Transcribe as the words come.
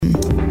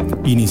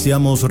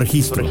Iniciamos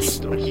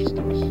registros.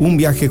 Un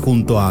viaje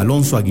junto a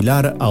Alonso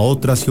Aguilar a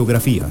otras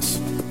geografías.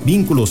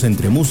 Vínculos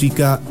entre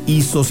música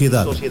y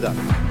sociedad.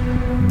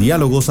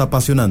 Diálogos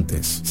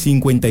apasionantes.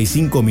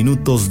 55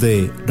 minutos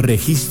de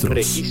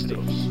registros.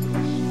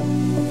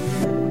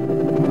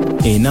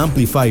 En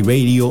Amplify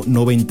Radio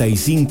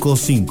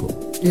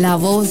 95.5. La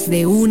voz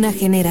de una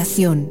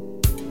generación.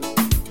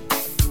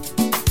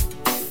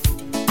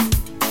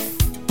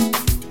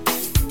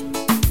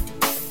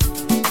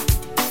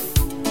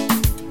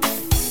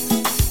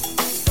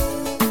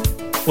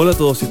 Hola a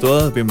todos y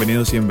todas,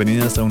 bienvenidos y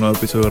bienvenidas a un nuevo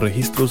episodio de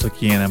Registros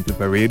aquí en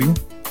Amplify Radio.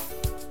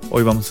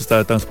 Hoy vamos a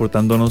estar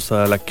transportándonos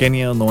a la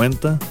Kenia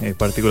 90,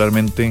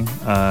 particularmente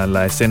a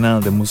la escena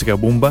de música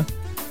Boomba.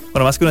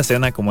 Bueno, más que una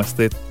escena, como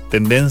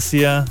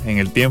tendencia en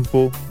el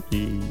tiempo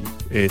y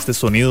este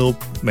sonido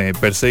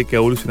per se que ha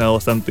evolucionado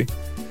bastante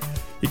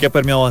y que ha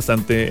permeado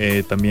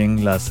bastante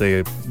también las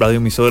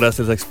radioemisoras,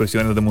 esas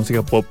expresiones de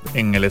música pop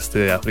en el este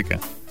de África.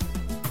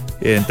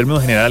 En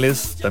términos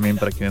generales, también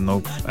para quienes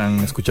no han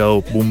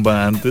escuchado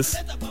Boomba antes,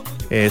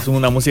 es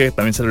una música que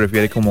también se le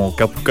refiere como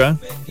kapuka.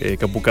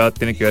 Kapuka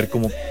tiene que ver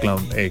como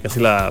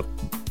casi la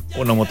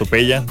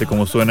onomatopeya de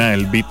cómo suena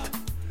el beat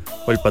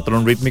o el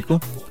patrón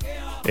rítmico,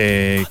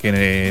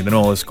 que de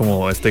nuevo es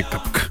como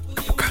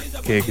kapuka,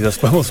 que quizás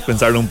podemos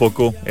pensarlo un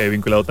poco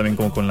vinculado también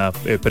como con la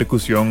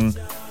percusión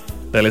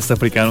del este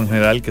africano en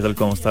general, que es algo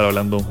que vamos a estar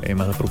hablando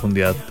más a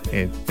profundidad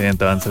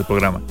mediante avance del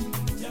programa.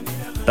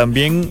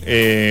 También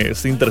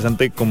es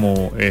interesante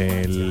como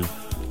el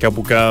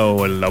kapuka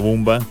o la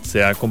Boomba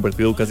se ha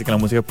convertido casi que en la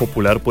música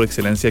popular por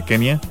excelencia de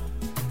Kenia,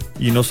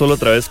 y no solo a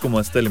través como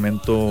este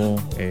elemento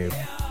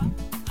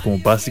como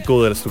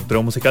básico de la estructura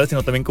musical,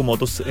 sino también como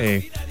otras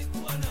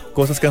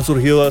cosas que han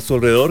surgido a su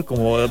alrededor,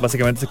 como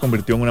básicamente se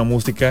convirtió en una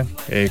música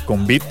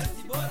con beat.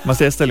 Más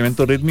allá de este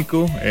elemento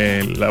rítmico,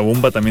 la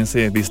Boomba también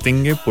se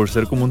distingue por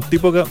ser como un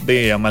tipo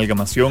de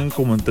amalgamación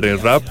como entre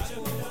rap,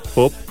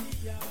 pop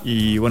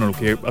y bueno, lo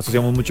que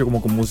asociamos mucho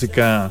como con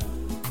música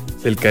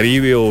del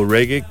Caribe o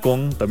reggae,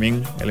 con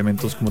también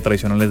elementos como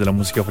tradicionales de la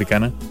música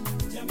africana.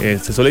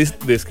 Se suele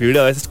describir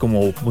a veces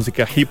como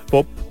música hip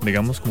hop,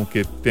 digamos, como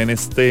que tiene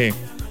se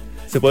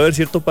puede ver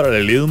cierto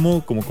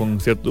paralelismo como con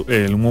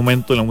un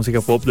momento en la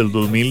música pop del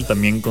 2000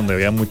 también, donde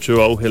había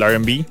mucho auge el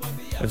R&B,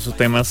 esos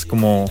temas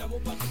como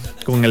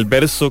con el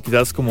verso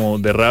quizás como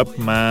de rap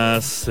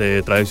más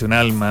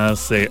tradicional,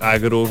 más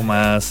agro,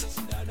 más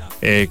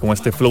como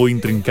este flow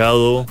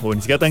intrincado, o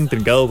ni siquiera tan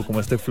intrincado como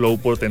este flow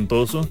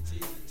portentoso.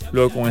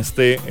 Luego con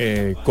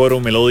coro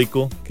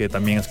melódico, que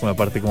también es como la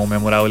parte como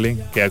memorable,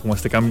 que da como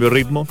este cambio de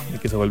ritmo y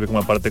que se vuelve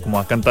como la parte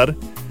como a cantar,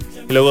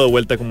 y luego de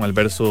vuelta como al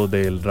verso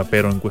del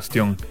rapero en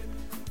cuestión.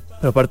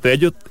 Pero aparte de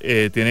ello,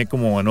 tiene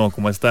como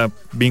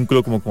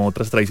vínculo como con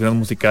otras tradiciones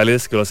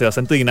musicales que lo hace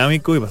bastante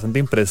dinámico y bastante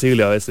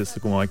impredecible a veces,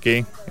 como hay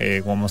que,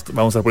 como vamos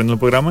a estar poniendo en el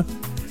programa,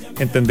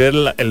 entender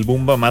el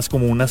Boomba más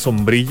como una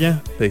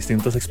sombrilla de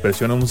distintas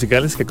expresiones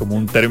musicales que como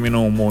un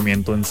término o un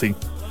movimiento en sí.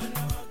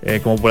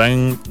 Como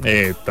podrán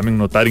también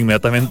notar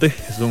inmediatamente,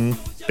 es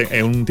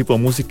un tipo de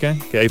música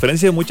que, a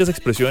diferencia de muchas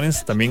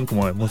expresiones también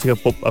como de música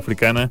pop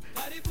africana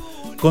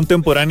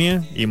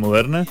contemporánea y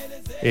moderna,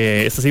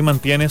 esta sí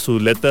mantiene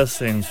sus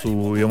letras en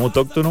su idioma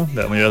autóctono.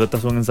 La mayoría de las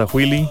letras son en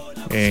Swahili,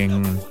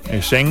 en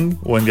Sheng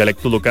o en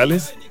dialectos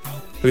locales,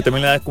 pero que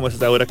también le da como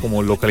esta obra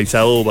como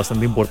localizado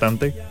bastante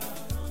importante,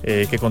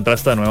 que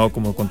contrasta de nuevo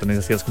como con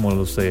tendencias como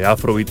los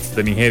afrobeats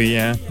de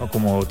Nigeria o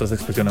como otras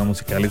expresiones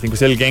musicales.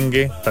 Inclusive el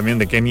genge también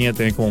de Kenia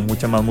tiene como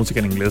mucha más música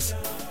en inglés,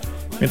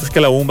 mientras que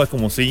la Boomba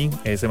como sí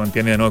se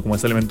mantiene de nuevo como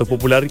este elemento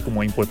popular, y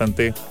como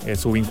importante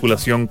su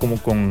vinculación como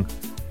con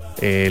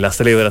la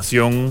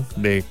celebración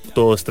de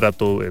todo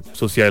estrato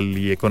social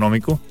y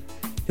económico,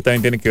 que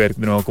también tiene que ver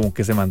de nuevo como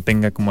que se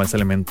mantenga como ese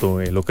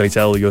elemento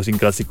localizado y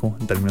idiosincrásico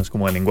en términos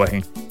como de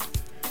lenguaje.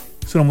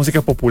 Es una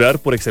música popular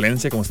por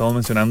excelencia, como estamos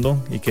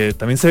mencionando, y que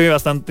también se ve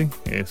bastante,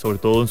 sobre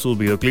todo en sus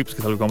videoclips,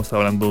 que es algo que vamos a estar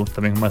hablando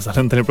también más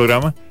adelante en el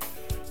programa.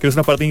 Que es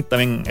una parte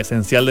también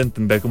esencial de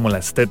entender como la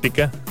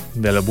estética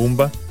de la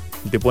Boomba,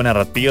 el tipo de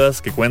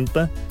narrativas que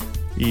cuenta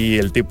y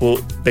el tipo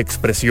de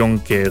expresión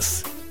que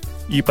es.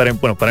 Y para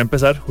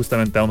empezar,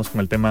 justamente vamos con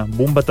el tema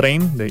Boomba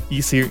Train de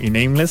Easier y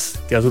Nameless,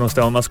 que es uno de los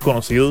temas más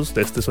conocidos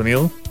de este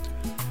sonido,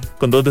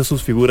 con dos de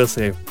sus figuras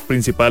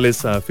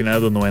principales a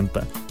finales de los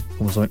 90,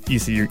 como son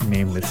Easier y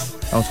Nameless.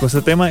 Vamos con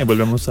este tema y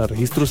volvemos a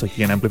registros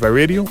aquí en Amplify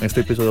Radio,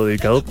 este episodio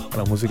dedicado a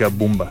la música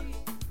Boomba.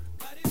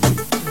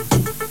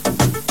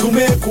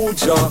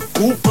 Tumekuja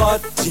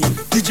kupati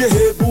DJ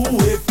hebu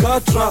weka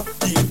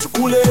traki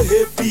tukule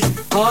happy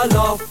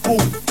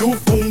halafu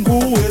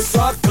tufungue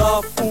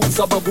sakafu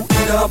sababu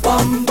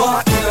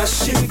inabamba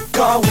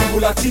inashika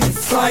wula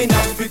tisa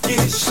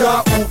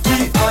inafikisha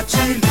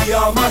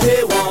ukiachilia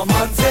mahewa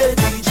manze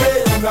DJ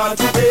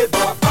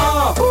unatubeba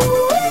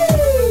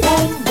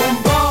boom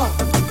boom ba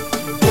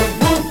boom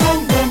boom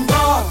boom boom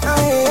ba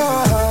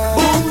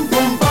boom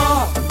boom ba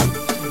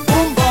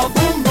boom ba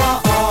boom ba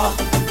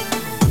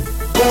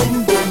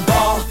boom boom ba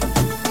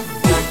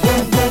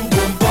boom boom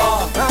boom ba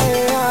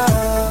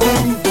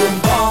boom boom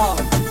ba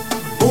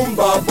boom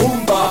ba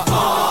boom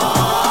ba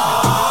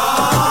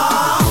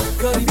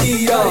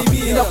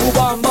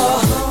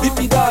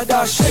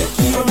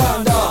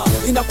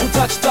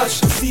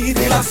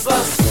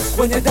hustlers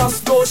kwenye dance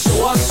floor,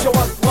 show us show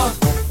what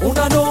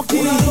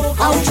unanoki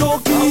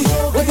hauchoki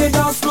kwenye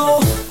dance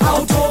floor,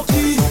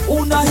 hauchoki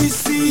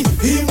unahisi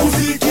hii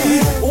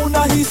muziki,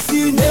 unahisi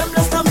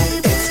nameless na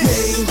mimi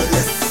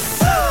nameless.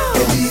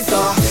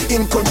 Eliza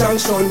in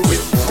conjunction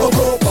with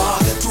Boomba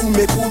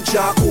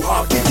tumekuja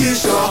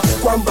kuhakikisha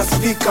kwamba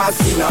speakers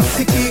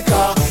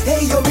zinasikika.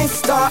 Hey yo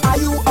mister,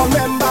 are you a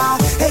member?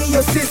 Hey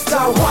yo sister,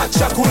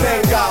 wacha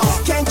kulenga.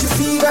 Can't you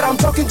see that I'm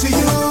talking to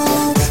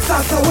you?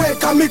 Sasa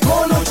weka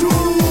mikono juu.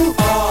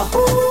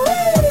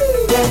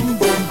 Boom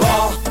boom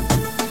ba,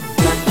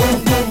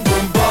 boom boom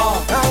boom ba,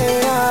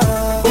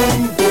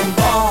 boom boom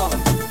ba.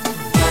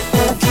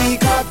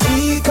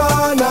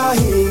 Ukikatika na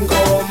hii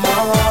ngoma,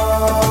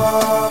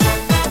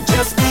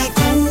 just be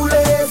cool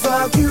as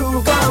a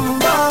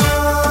cucumber.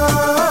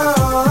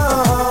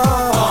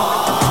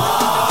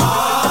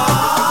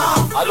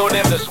 Alo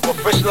nenda super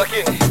fresh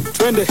lakini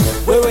twende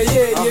wewe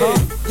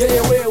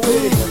yeye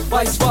wewe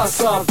vice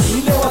versa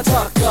vile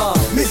wataka.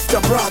 Mr.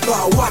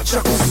 Brother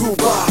wacha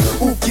kuzuba,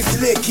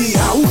 ukisleki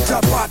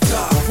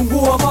hautapata.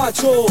 Fungua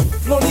macho,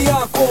 floni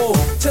yako,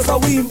 cheza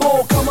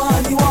wimbo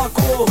kama ni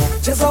wako,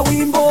 cheza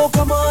wimbo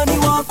kama ni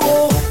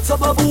wako,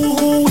 sababu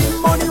huu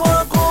wimbo ni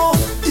wako.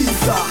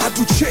 Iza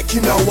hatucheki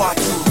na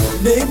watu,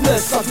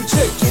 nameless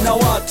hatucheki na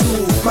watu,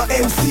 ma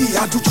MC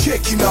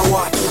hatucheki na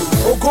watu,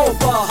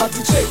 ogopa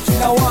hatucheki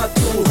na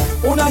watu.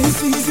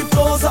 Unahisi hizi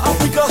flow za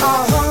Afrika,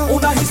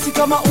 unahisi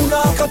kama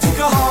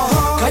unakatika.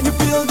 Can you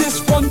feel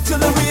this one to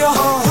the rear?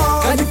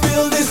 Can you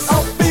feel this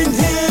up in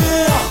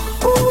here?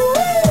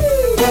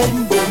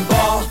 Boom boom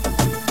ba,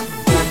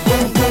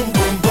 boom boom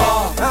boom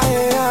ba,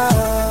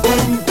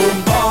 boom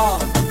boom ba.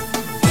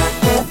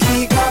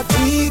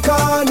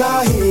 ukikatika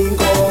na hii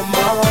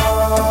ngoma,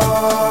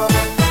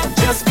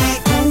 just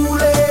be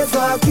cool as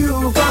a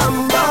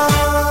cucumber.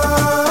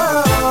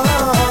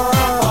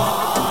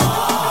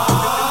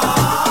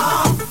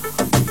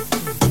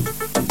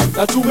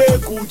 Na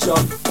tumekuja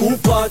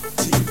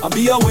kupati,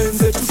 ambia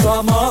wenzetu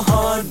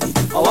samahani,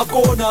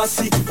 hawako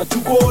nasi na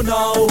tuko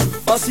nao,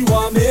 basi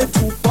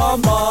wametupa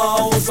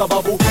mao.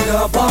 Sababu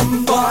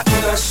inabamba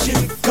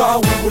inashika,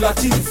 wingu la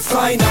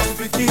tisa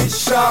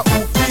inatufikisha,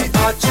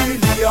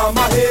 ukiachilia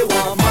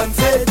mahewa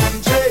manze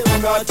DJ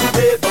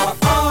unatubeba.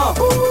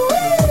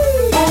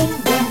 Boom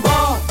boom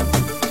ba,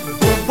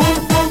 boom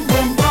boom boom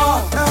boom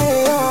ba,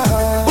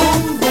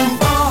 boom boom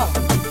ba,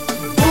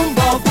 boom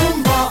ba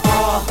boom ba.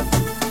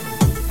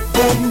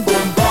 Boom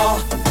boom ba,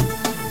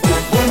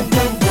 boom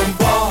boom boom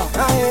ba,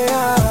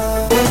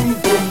 boom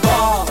boom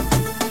ba.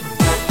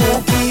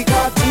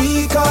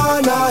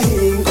 Ukikatika na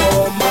hii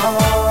ngoma,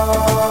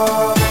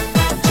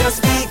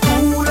 just be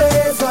cool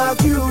as a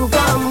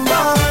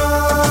cucumber.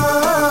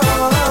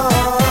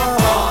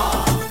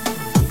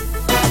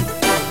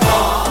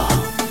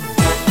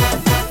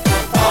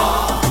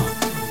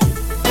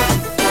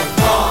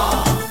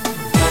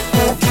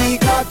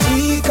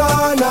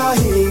 Ukikatika na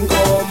hii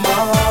ngoma,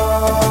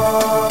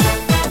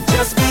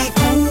 just be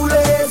cool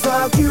as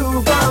a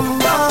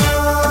cucumber.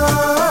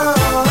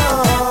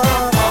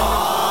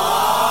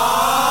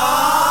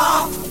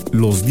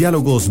 Los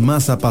diálogos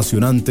más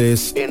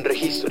apasionantes En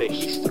registro.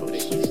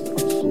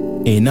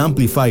 en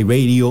Amplify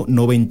Radio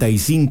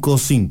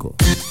 95.5.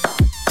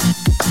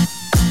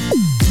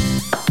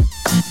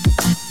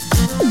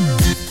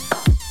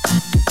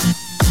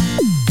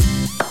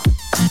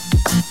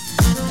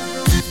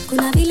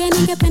 Kuna vile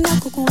ningependa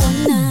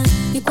kukuona,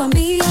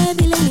 nikwambie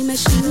vile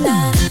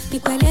nimeshinda,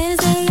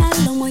 nikueleze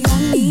yalo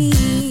moyoni.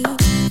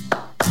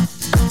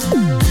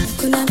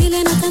 Kuna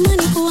vile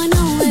natamani kuwa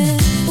nawe,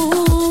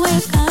 uwe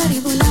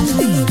karibu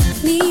nami,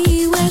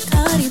 niwe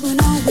karibu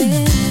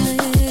nawe.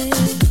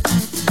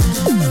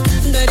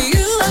 But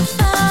you are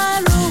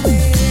far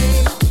away,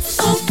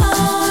 so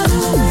far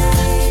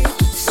away,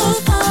 so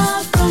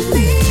far from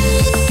me.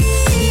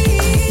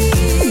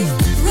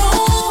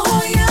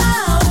 Roho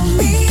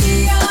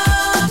yaumia,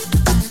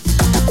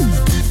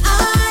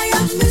 I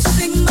am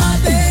missing my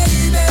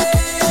baby.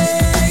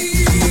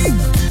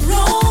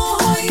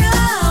 Roho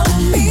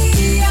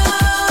yaumia,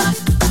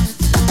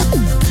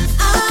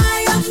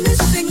 I am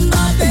missing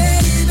my baby.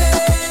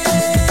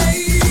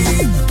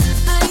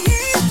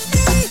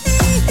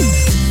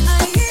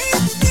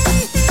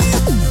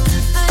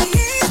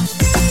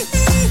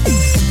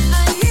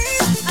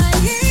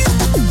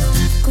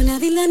 Kuna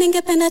vile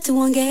ningependa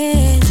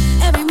tuongee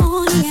every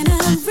morning and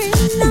every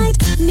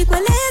night,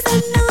 nikueleze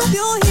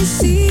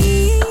navyohisi.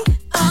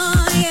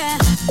 Yeah.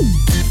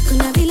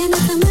 Kuna vile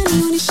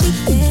natamani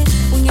unishike,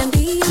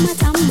 uniambie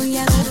matamu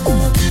ya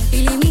roho,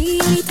 ili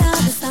mimi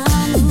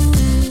nitabasamu.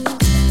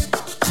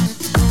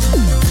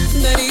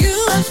 But you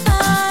are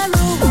far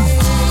away,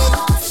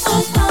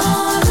 so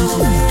far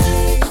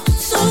away,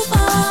 so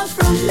far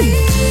from me.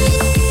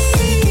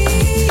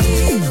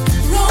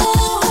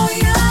 Roho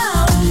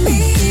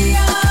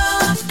yaumia,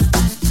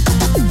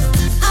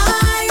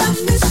 I am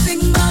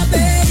missing my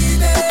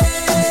baby.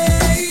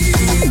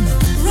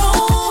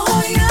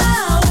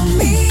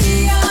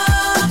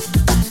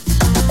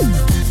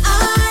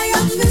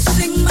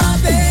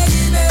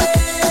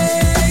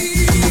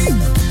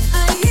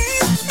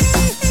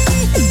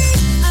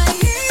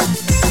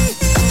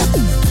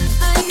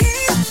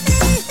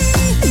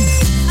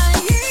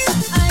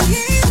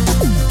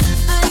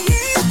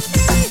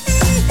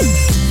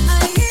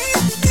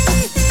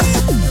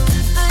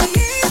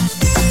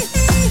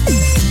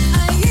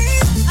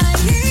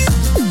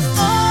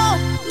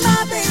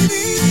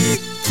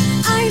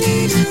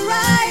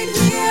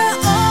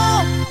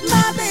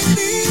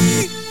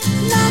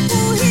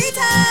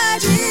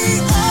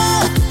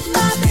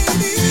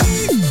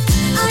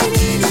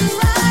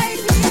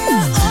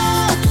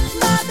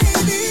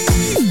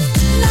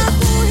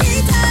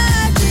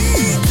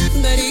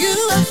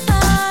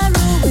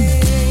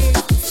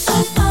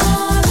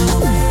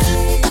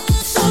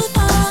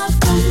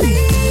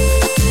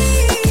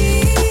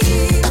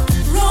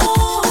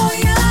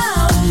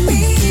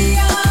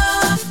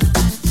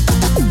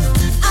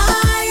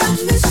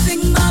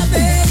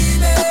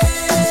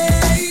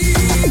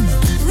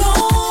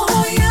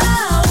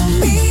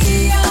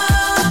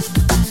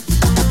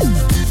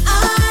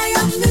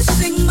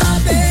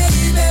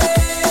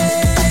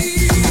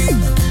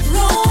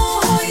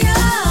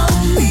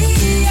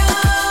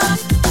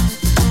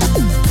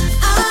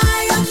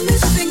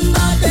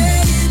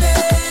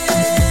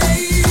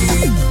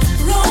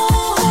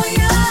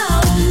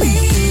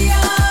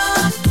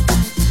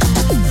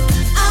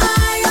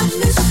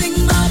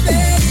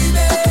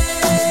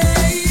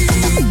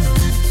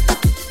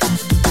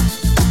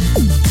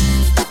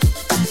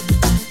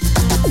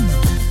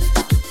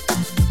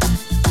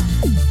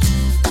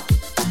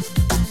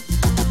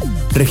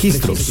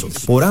 Registros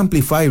por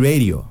Amplify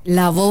Radio.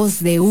 La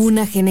voz de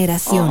una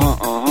generación.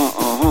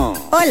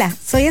 Hola,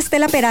 soy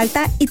Estela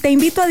Peralta y te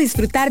invito a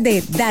disfrutar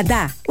de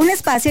Dada, un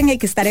espacio en el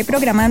que estaré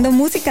programando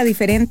música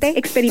diferente,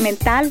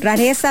 experimental,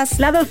 rarezas,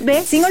 lados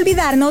B, sin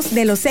olvidarnos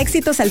de los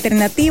éxitos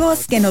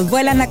alternativos que nos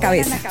vuelan la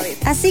cabeza.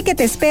 Así que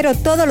te espero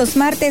todos los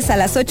martes a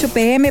las 8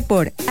 p.m.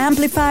 por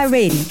Amplify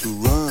Radio.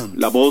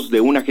 La voz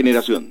de una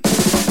generación.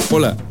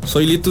 Hola,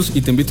 soy Litus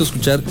y te invito a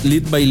escuchar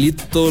Lead by Lead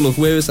todos los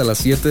jueves a las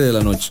 7 de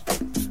la noche.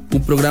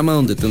 Un programa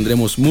donde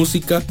tendremos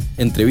música,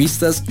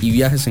 entrevistas y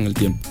viajes en el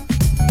tiempo.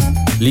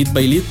 Lead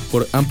by Lead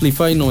por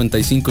Amplify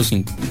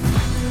 95.5.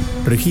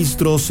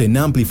 Registros en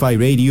Amplify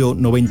Radio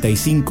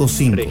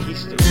 95.5.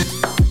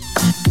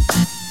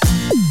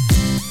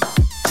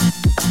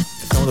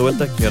 Estamos de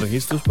vuelta aquí a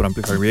Registros por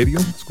Amplify Radio.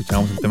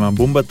 Escuchamos el tema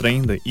Boomba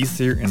Train de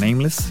Easier and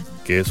Aimless,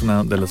 que es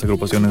una de las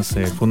agrupaciones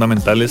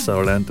fundamentales a la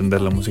hora de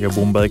entender la música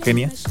Boomba de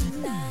Kenia.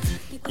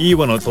 Y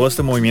bueno, todo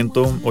este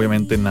movimiento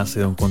obviamente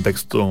nace de un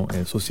contexto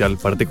social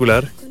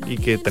particular y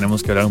que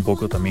tenemos que hablar un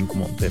poco también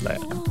como de la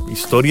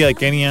historia de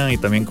Kenia y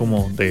también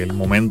como del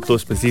momento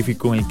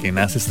específico en el que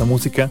nace esta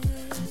música,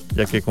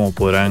 ya que como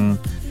podrán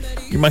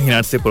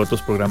imaginarse por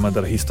otros programas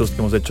de registros que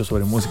hemos hecho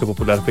sobre música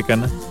popular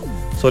africana,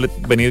 suele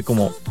venir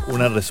como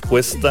una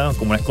respuesta,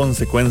 como una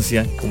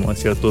consecuencia como de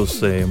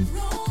ciertas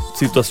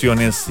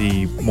situaciones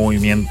y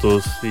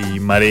movimientos y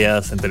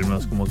mareas en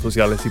términos como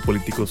sociales y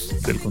políticos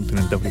del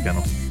continente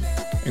africano.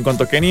 En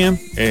cuanto a Kenia,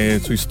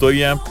 su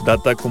historia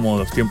data como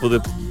de los tiempos de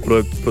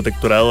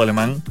protectorado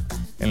alemán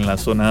en la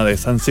zona de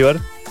Zanzíbar,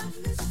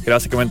 que era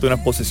básicamente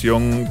una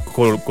posesión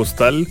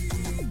costal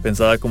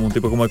pensada como un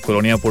tipo como de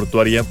colonia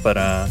portuaria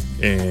para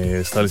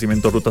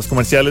establecimiento de rutas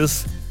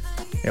comerciales.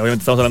 Obviamente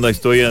estamos hablando de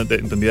historia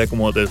entendida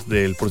como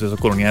desde el proceso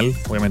colonial.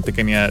 Obviamente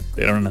Kenia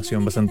era una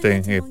nación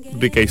bastante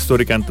rica e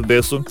histórica antes de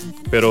eso,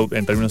 pero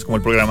en términos como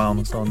el programa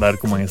vamos a ahondar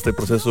como en este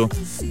proceso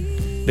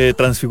de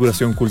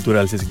transfiguración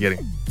cultural, si se quiere.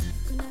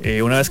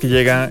 Una vez que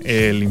llega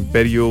el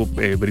Imperio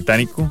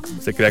Británico,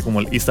 se crea como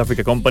el East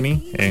Africa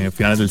Company en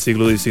finales del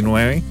siglo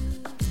XIX,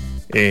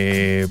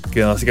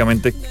 que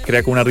básicamente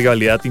crea como una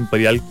rivalidad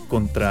imperial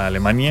contra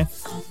Alemania,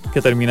 que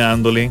termina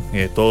dándole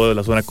toda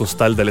la zona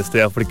costal del este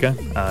de África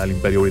al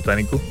Imperio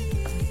Británico,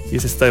 y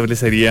se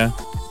establecería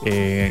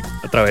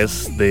a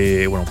través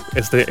de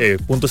este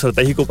punto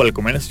estratégico para el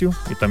comercio,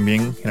 y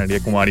también generaría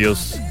como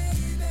varios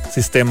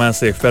sistemas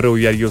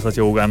ferroviarios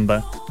hacia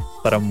Uganda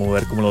para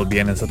mover como los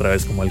bienes a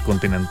través como del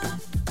continente.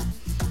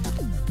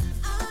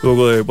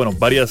 Luego de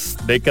varias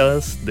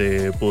décadas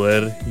de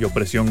poder y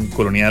opresión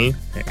colonial,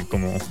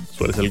 como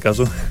suele ser el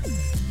caso,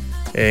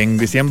 en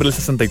diciembre del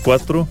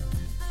 64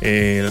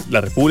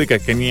 la República de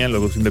Kenia,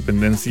 luego de su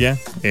independencia,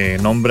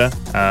 nombra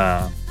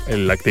a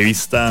el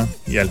activista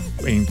y al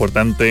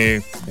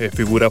importante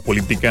figura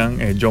política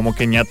Jomo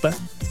Kenyatta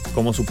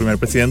como su primer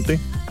presidente,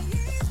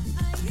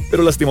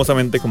 pero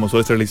lastimosamente, como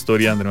suele ser la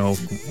historia de nuevo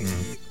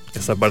en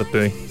esta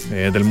parte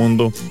del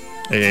mundo,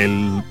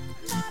 el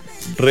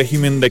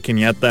régimen de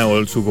Kenyatta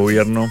o su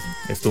gobierno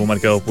estuvo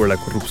marcado por la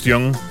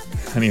corrupción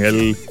a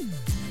nivel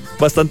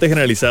bastante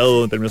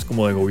generalizado en términos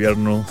como de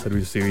gobierno,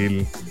 servicio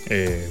civil,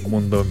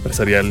 mundo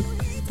empresarial.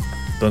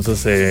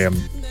 Entonces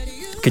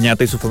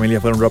Kenyatta y su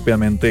familia fueron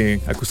rápidamente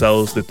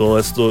acusados de todo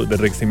esto, de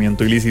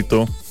enriquecimiento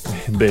ilícito,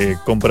 de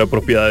compra de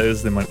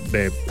propiedades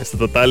de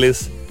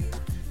estatales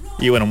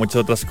y muchas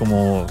otras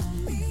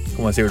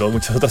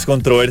muchas otras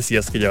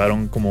controversias que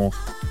llevaron como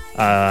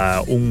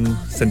a un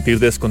sentir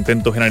de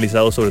descontento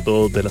generalizado, sobre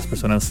todo de las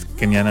personas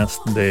kenianas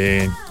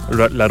de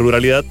la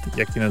ruralidad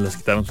y a quienes les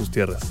quitaron sus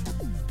tierras.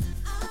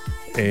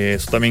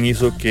 Eso también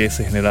hizo que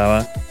se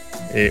generaba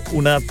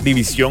una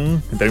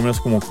división en términos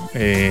como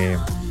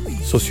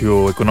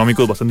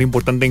socioeconómicos bastante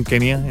importante en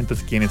Kenia entre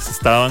quienes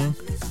estaban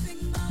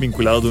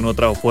vinculados de una u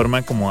otra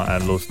forma como a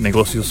los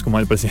negocios como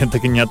el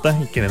presidente Kenyatta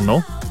y quienes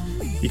no.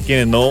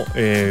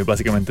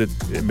 Básicamente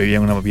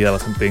vivían una vida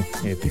bastante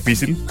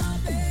difícil.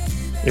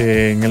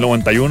 En el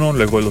 91,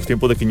 luego de los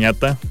tiempos de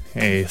Kenyatta,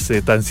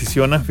 se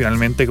transiciona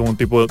finalmente como un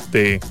tipo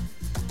de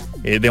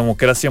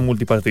democracia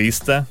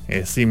multipartidista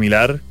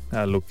similar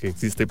a lo que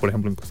existe, por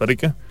ejemplo, en Costa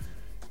Rica.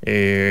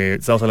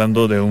 Estamos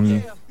hablando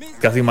de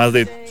casi más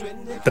de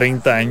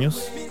 30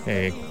 años,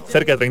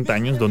 cerca de 30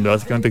 años, donde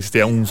básicamente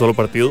existía un solo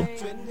partido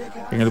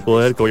en el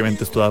poder, que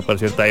obviamente esto da para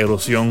cierta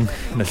erosión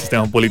del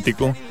sistema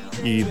político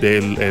y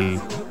de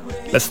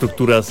las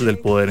estructuras del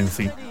poder en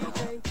sí.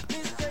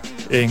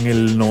 En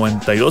el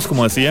 92,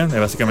 como decía,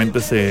 básicamente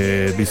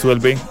se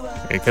disuelve,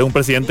 queda un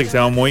presidente que se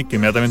llama Moi, que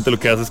inmediatamente lo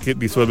que hace es que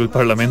disuelve el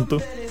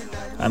parlamento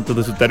antes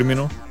de su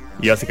término,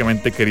 y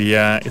básicamente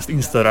quería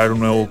instaurar un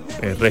nuevo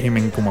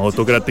régimen como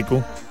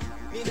autocrático,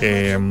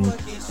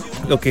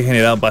 lo que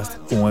genera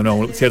como de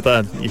nuevo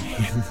cierta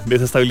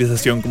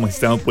desestabilización como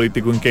sistema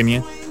político en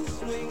Kenia,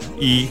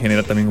 y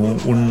genera también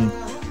un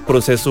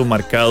proceso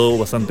marcado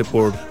bastante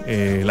por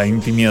la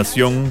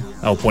intimidación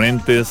a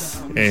oponentes,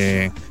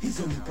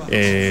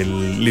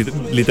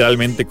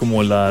 literalmente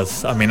como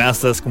las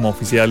amenazas como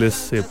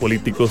oficiales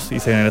políticos, y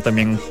se genera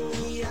también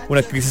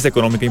una crisis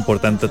económica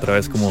importante a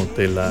través como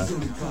de la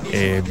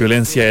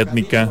violencia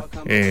étnica,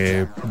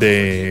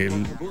 de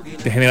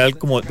general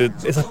como de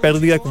esa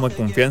pérdida como de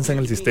confianza en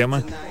el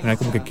sistema, genera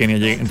como que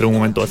Kenia entra en un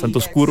momento bastante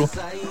oscuro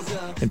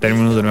en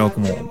términos de nuevo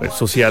como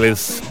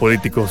sociales,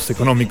 políticos,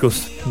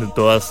 económicos, de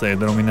todas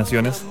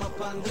denominaciones.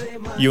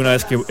 Y una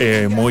vez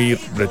que Moi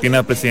retiene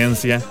la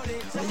presidencia,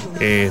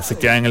 se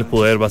queda en el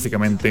poder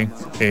básicamente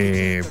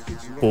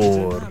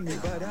por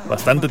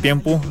bastante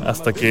tiempo,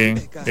 hasta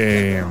que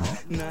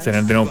se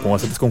dan de nuevo como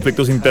bastantes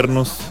conflictos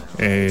internos,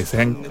 se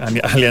dan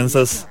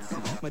alianzas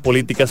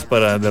políticas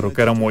para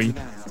derrocar a Moi.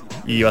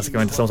 Y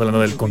básicamente estamos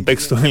hablando del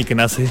contexto en el que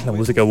nace la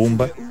música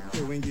Boomba.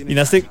 Y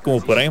nace, como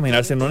podrán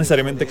imaginarse, no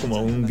necesariamente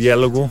como un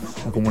diálogo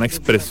o como una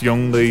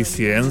expresión de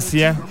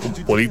disidencia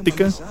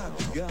política,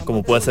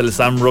 como puede ser el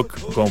Sam Rock,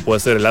 como puede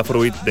ser el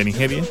Afrobeat de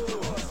Nigeria,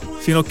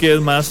 sino que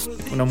es más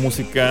una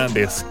música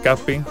de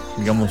escape,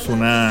 digamos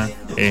una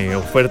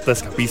oferta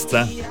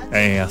escapista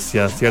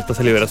hacia cierta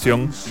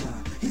celebración,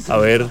 a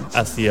ver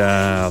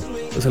hacia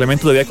los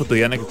elementos de vida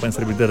cotidiana que pueden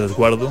servir de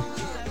resguardo,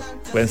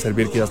 pueden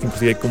servir quizás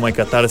inclusive como de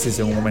catarsis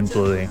en un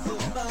momento de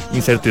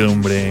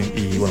incertidumbre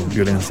y bueno,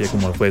 violencia,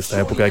 como fue esta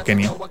época de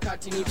Kenia,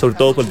 sobre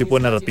todo con el tipo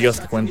de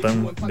narrativas que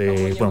cuentan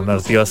de, bueno,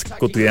 narrativas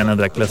cotidianas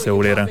de la clase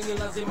obrera,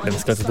 de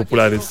las clases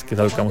populares, que es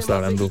algo que vamos a estar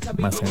hablando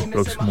más en el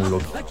próximo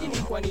blog.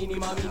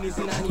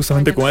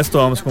 Justamente con esto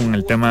vamos con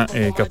el tema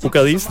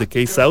Kapuka Dis de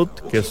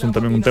K-South, que es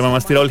también un tema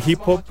más tirado al hip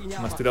hop,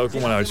 más tirado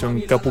como la versión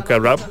Kapuka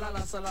Rap,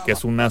 que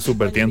es una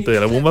subvertiente de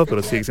la Boomba,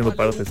 pero sigue siendo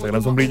parte de esta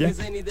gran sombrilla.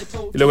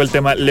 Y luego el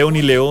tema Leon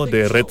y Leo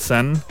de Red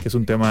Sun, que es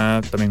un tema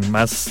también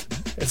más...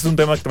 Este es un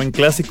tema también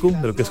clásico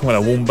de lo que es como la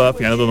Boomba a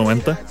finales de los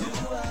 90,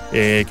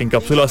 que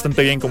encapsula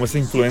bastante bien como esas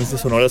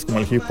influencias sonoras como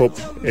el hip hop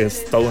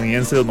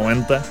estadounidense de los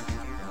 90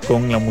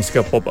 con la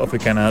música pop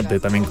africana de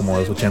también como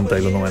de los 80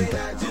 y los 90.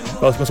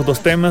 Vamos con esos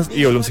dos temas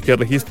y volvemos aquí a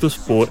Registros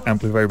por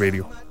Amplify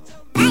Radio.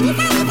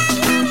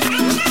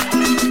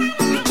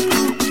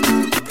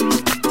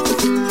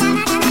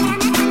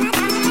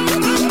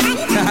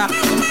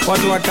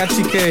 Watu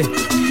wakatike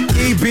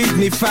hii beat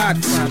ni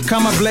facts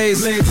kama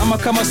blaze ama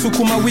kama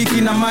sukuma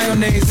wiki na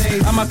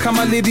mayonnaise ama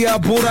kama Lydia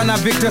Bura na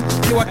Victor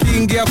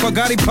wakiingia kwa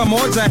gari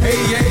pamoja.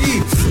 Hey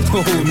hey,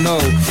 oh no,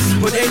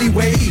 but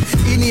anyway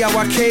ini ya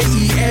wa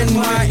Kenya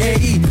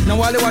na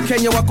wale wa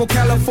Kenya wako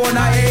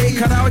California.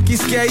 Karawa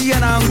kisikia hii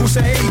anaangusha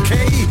AK,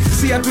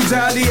 si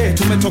atujalie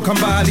tumetoka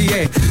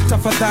mbali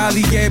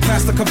tafadhali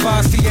pasta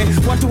kabasi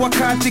watu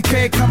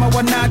wakatike kama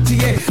wanati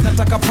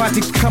nataka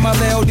party kama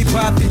leo ni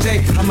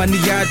birthday ama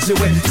niaje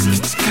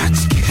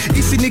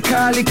isi ni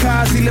kali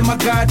kazi ile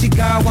magadi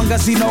wanga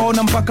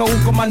zinaona mpaka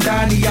huko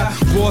mandani ya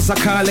goza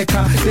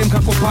kaleka demka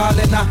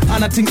kopale na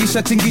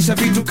anatingisha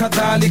vitu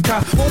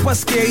kadhalika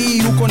upasikie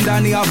hii huko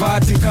ndani ya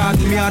Vatican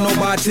miano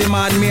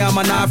Batman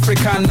miama na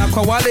African na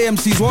kwa wale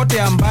MCs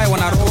wote ambaye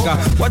wanaroga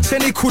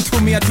wacheni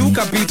kutumia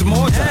duka beat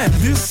moja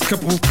this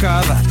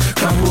kabukada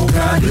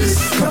this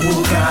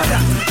kabukada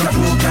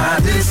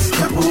this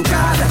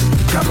kabukada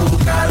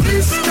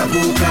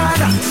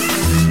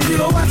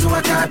ndio watu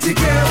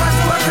wakatike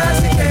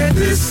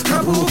this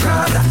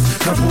kabukada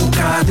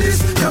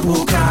this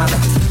kabukada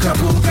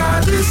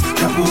this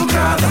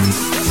kabukada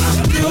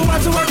ndio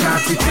watu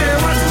wakatike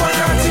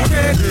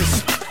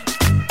this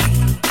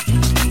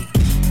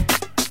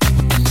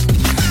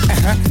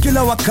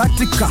kila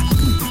wakati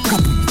kapuka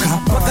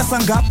paka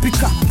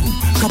sangapika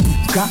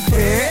kapuka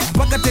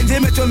paka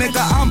tendeme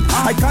chomeka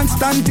I can't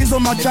stand hizo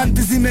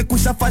machanti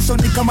zimekusha fashion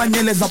ni kama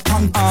nyele za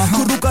punk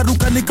kuruka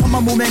ni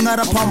kama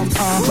mumengara pump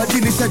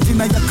badilisha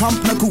jina ya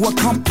camp na kuwa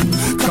camp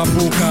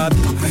kapuka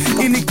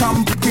ini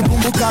camp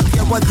kibumbuka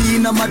ya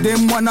wadina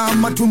madem na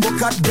matumbo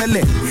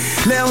katbele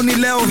leo ni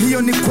leo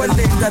hiyo ni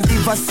kweli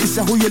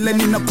ndarivasisha huyo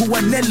leni na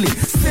kuwa neli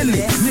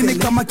silly nini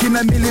kama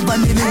kina mili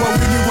vanili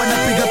wawili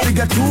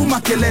wanapiga tu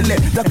makelele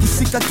da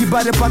kushika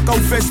kibare paka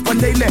ufresh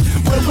pandele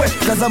wewe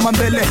tazama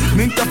mbele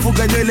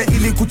mintafuga nywele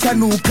ili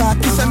kuchanuka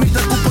kisha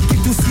mitakupa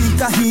kitu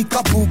sika hii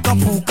kapuka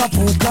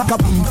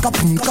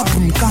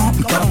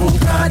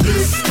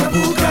this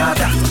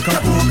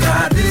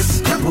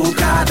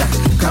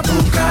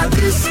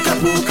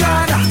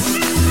kabukada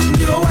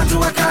ndio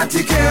watu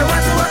wakatike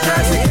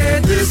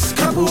this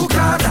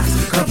kabukada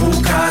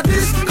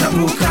this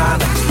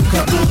kabukada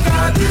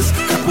this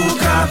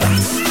kabukada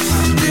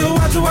ndio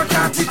watu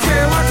wakatike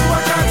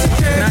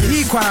na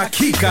hii kwa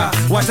hakika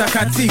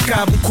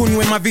watakatika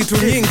mkunywe mavitu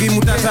nyingi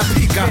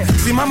mutatapika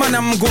simama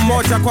na mguu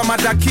moja kwa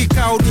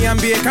madakika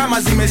uniambie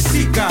kama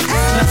zimeshika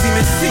na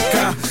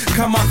zimeshika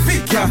kama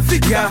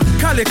fika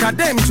kale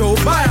kademjo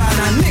ubaya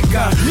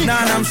ananika na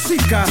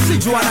anamshika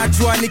jua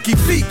najua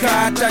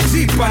nikifika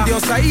atajipa ndio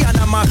sahi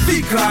ana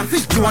mafikra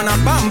jua na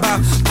bamba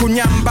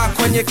kunyamba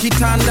kwenye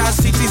kitanda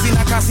siti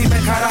zinakasi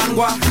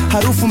mekarangwa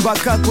harufu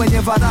mpaka kwenye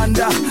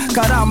varanda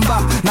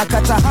karamba na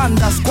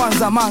katahanda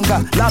kwanza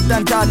manga labda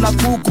ndala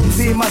kuku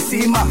sima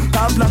sima,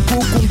 kabla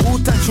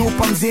kukunguta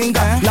chupa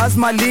mzinga,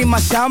 lazima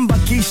lima shamba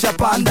kisha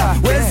panda,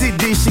 wezi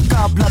dishi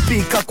kabla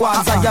pika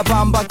kwanza, ya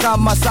bamba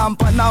kama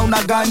sampa na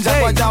unaganja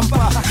kwa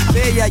jampa,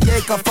 beya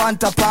yeka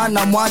fanta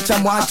pana mwacha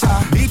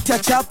biti ya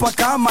chapa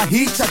kama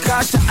hicha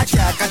kasha,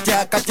 achaka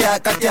chaka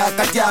chaka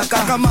chaka chaka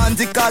kama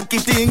nzika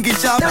kitingi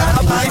chapa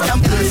abaita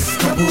mplis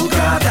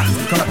kabukada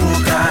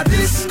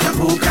kabukadis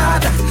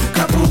kabukada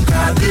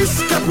kabukadis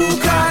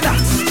kabukada,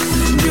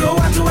 ndio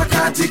watu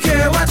wakatike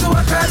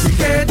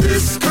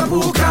dis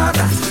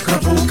kabukada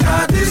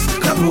kabukadis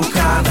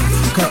kabukada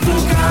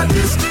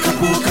kabukadis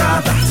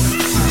kabukada,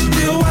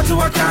 ndio watu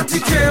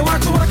wakatike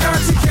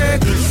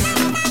dis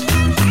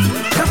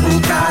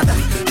kabukada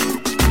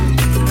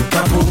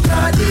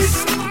kabukadis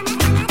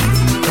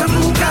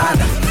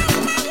kabukada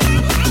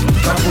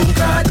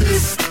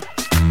kabukadis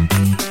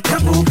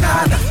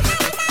kabukada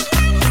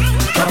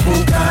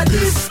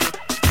kabukadis,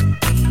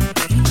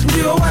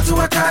 ndio watu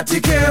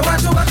wakatike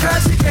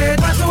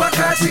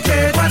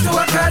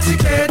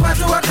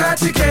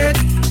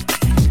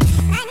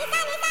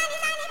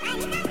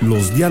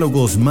Los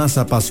diálogos más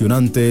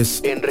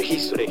apasionantes en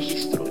registro.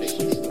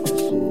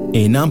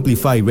 En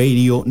Amplify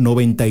Radio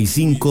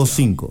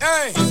 95.5.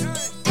 Hey,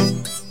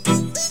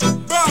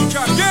 back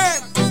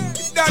again.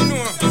 You don't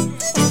know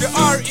the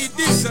R.E.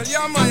 Diesel,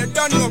 yeah man. You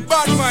don't know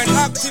bad mind,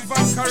 active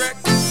and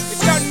correct. You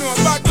don't know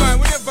bad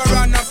mind, we never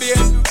run a beat.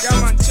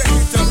 Yeah man, check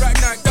it out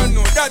right now. You don't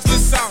know that's the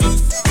sound.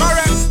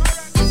 Correct?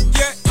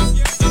 Yeah.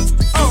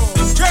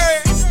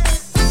 Okay.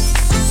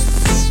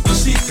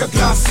 Shika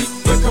glasi,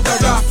 weka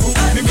barafu.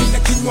 Mimi na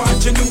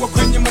kinywaji niwa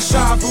kwenye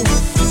mashavu.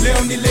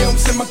 Leo ni leo,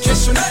 msema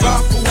kesho ni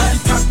bafu.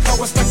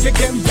 Wakitaka wastake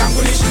game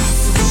yangu ni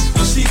shafu.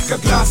 Shika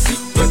glasi,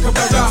 weka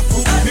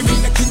barafu. Mimi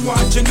na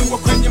kinywaji niwa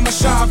kwenye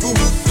mashavu.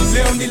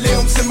 Leo ni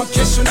leo, msema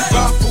kesho ni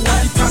bafu.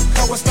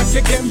 Wakitaka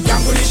wastake game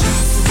yangu ni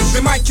shafu.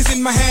 The mic is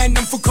in my hand,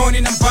 I'm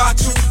mfukoni na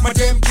mbatu.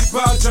 Madem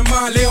kibao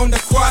jamaa leo na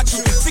kwatu.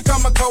 Si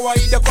kama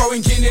kawaida kwa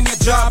wengine ni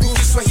ajabu.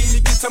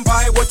 Kiswahili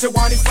kitambaye wote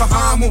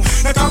wanifahamu.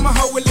 Na kama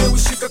hauelewi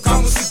shika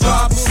kama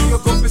sibabu.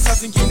 Siogope saa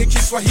zingine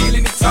Kiswahili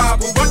ni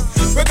tabu. But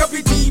weka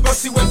bidii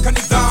basi weka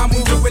nidhamu.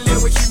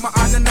 Uelewe hii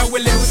maana na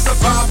uelewe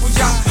sababu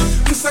ya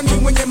msanii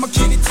mwenye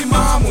makini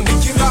timamu.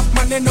 Nikirap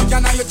maneno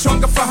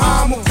yanayochonga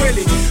fahamu.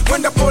 Kweli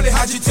wenda pole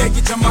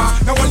hajiteki jamaa.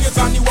 Na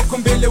waliodhani wako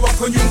mbele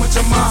wako nyuma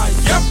jamaa.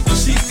 Yep,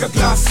 shika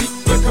glasi,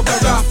 weka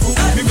barafu.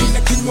 Mimi na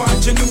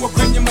kinywaji niwa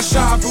kwenye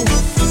mashavu.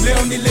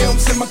 Leo ni leo,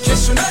 msema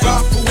kesho ni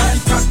bafu.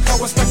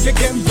 Wakitaka wastake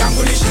game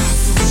yangu ni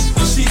shafu.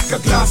 Shika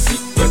glasi,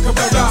 weka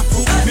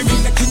barafu.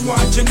 Mimi na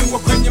kinywaji niwa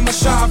kwenye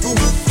mashavu.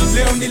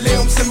 Leo ni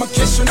leo, msema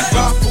kesho ni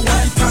bafu.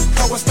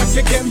 Wakitaka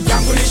wastake game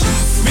yangu ni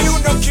shafu. Mi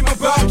unoki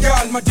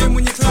mabagal, mademu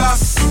nye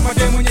class,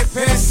 mademu nye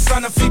pesa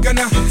na figa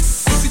na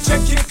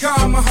usicheki ni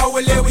kama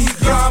hauelewi hii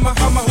grama.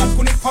 Kama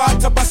huku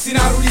nipata basi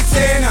narudi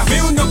tena.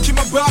 Mi unoki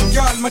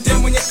mabagal,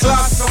 mademu nye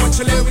class,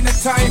 hawachelewi na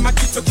time,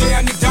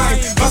 akitokea ni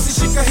dime. Basi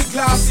shika hii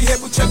glasi,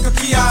 hebu cheka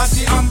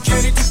kiasi.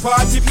 Amkeni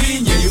tupati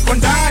pinye yuko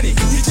ndani.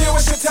 DJ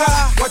washa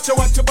taa, wacha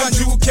watu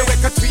banjuke.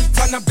 Weka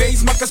Twitter na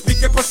bass, maka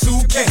speaker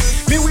pasuke.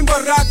 Mi wimbo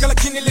raga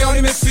lakini leo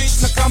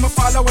nimeswitch. Na kama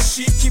fala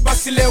washiki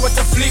basi leo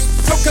wataflip.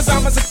 Toka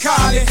zama za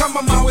kale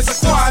kama mawe za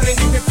kware.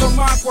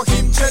 Nimekoma kwa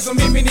hii mchezo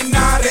mimi ni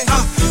nare.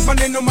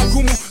 Maneno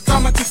magumu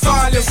kama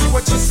tufale.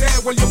 Usiwacheze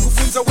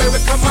waliokufunza wewe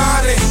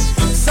kamare.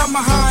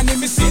 Samahani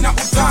mimi sina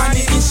utani.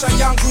 Insha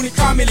yangu ni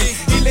kamili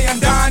ile ya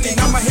ndani.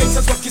 Na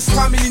mahaters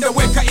wakiskamili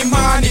ndaweka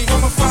imani. Kwa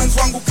mafans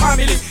wangu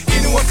kamili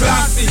inua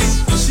glasi.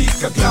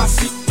 Shika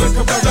glasi,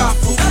 weka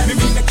barafu.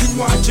 Mimi na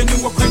kinywaji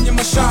niwa kwenye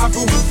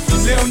mashavu.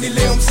 Leo ni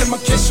leo, msema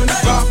kesho ni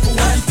bafu.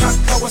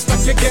 Wakitaka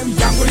wastake game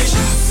yangu ni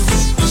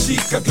shafu.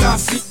 Shika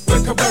glasi,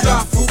 weka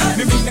barafu.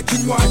 Mimi na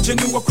kinywaji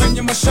niwa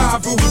kwenye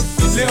mashavu.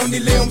 Leo ni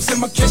leo,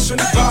 msema kesho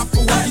ni bafu.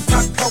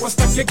 Wakitaka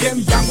wastake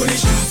game yangu ni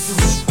shafu.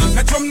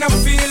 Na drum na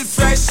feel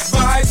fresh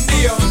vibes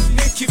ndio.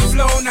 Nicky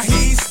flow na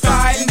hii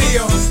style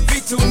ndio.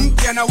 Vitu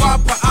mpya na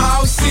wapa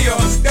au sio.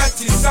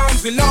 Dirty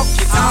sounds we lock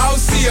it au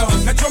sio.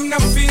 Na drum na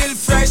feel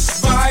fresh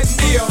vibes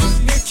ndio.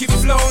 Nicky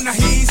flow na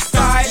hii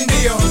style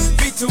ndio.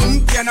 Vitu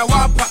mpya na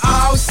wapa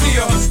au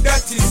sio.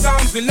 Dirty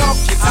sounds we lock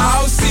it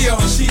au sio.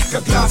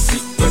 Shika glasi,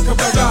 weka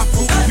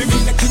barafu.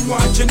 Mimi na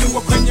kinywaji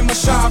niwa kwenye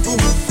mashavu.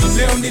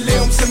 Leo ni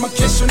leo, msema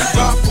kesho ni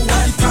bafu.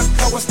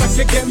 Wakitaka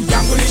wastake game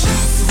yangu ni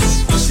shafu.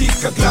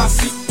 Shika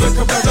glasi,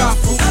 weka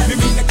barafu.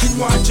 Mimi na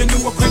kinywaji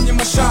niwa kwenye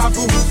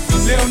mashavu.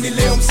 Leo ni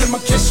leo, msema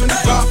kesho ni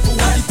bafu.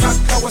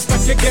 Wakitaka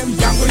wastake game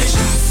yangu ni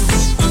shafu.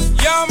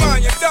 Yeah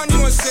man, you don't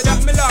know say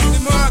that me love the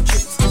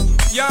market.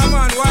 Yeah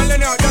man, well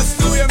now that's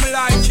the way me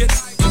like it.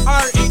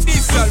 R.E.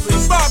 Diesel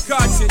with back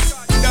at it.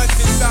 That's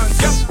the sound,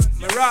 yep,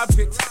 me rap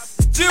it.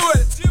 Jewel,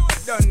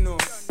 don't know.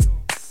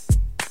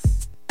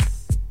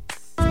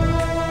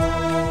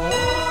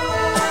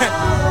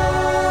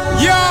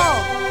 Yo,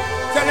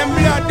 tell them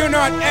blood do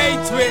not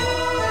hate we.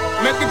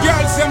 Make the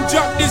girls them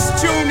drop this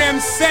tune them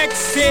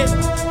sexy.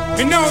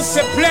 You know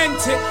say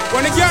plenty.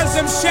 When the girls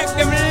them shake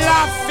them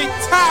laugh it,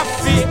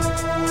 taffy.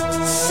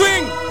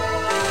 Swing.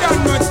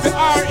 Don't know it's the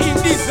R.E.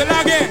 Diesel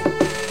again.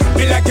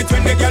 Me like like it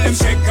when the girl them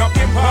shake up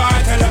them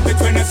parts. I love it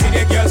when I see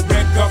the girls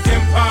break up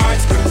them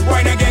parts.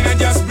 Wine again and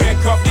just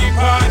break up the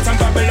parts. And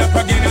bubble up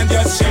again and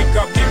just shake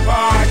up them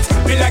parts.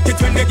 Me like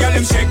it when the girl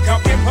them shake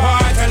up them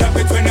parts. I love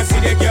it when I see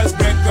the girls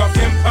break up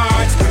them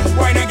parts.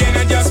 Wine again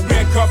and just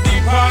break up the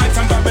parts.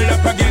 And bubble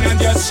up again and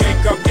just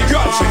shake up the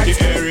parts. Shake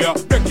the area,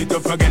 break it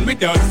up again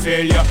without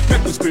failure.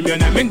 Make me scream your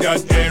name in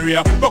that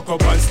area. Buck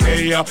up and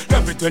stay ya.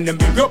 Love it when them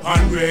big up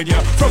and grade ya.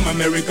 From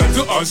America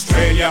to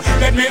Australia,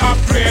 let me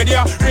upgrade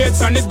ya.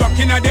 Rates on this back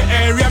in the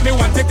area. Me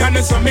want it and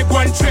so me go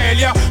and trail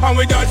ya. And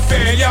without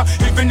failure,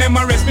 even them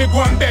arrest me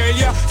go and bail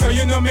ya. So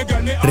you know me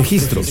got me.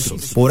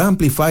 Registros por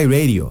Amplify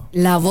Radio.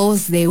 La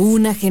voz de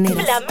una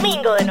generación.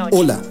 Flamingo de noche.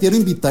 Hola, quiero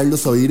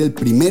invitarlos a oír el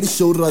primer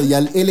show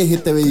radial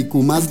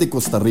LGTBIQ+ de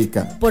Costa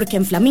Rica. Porque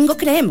en Flamingo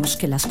creemos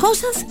que las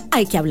cosas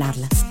hay que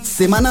hablarlas.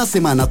 Semana a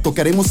semana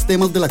tocaremos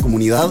temas de la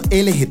comunidad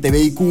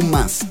LGTBIQ+.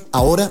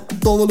 Ahora,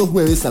 todos los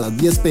jueves a las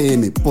 10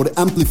 p.m. por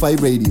Amplify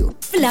Radio.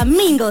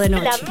 Flamingo de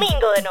noche.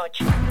 Flamingo de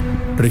noche.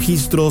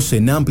 Registros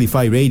en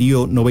Amplify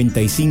Radio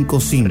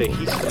 95.5.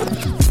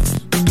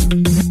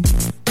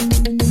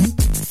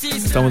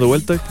 Estamos de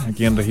vuelta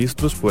aquí en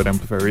Registros por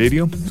Amplify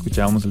Radio.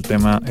 Escuchábamos el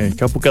tema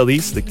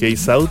Capucadis de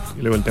K-South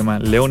y luego el tema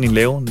León y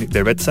Leo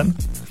de Red Sun.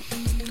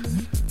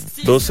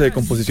 12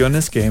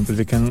 composiciones que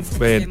ejemplifican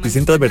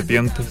distintas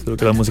vertientes de lo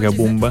que es la música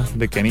Boomba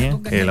de Kenia,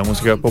 la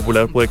música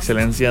popular por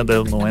excelencia de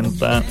los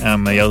 90 a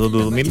mediados de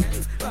 2000,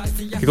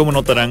 que como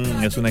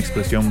notarán es una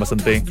expresión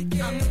bastante,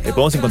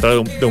 podemos encontrar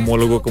de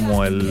homólogo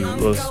como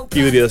las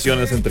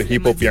hibridaciones entre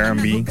hip hop y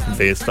R&B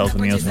de Estados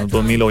Unidos en los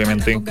 2000,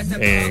 obviamente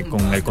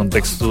con el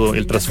contexto,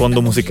 el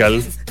trasfondo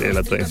musical de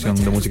la tradición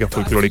de música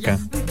folclórica,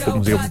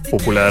 música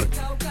popular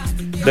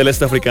del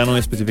este africano y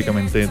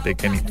específicamente de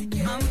Kenia.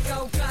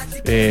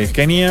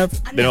 Kenia,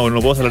 de nuevo, no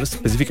podemos hablar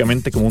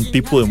específicamente como un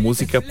tipo de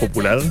música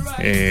popular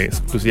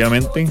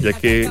exclusivamente, ya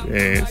que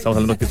estamos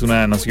hablando que es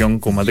una nación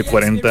con más de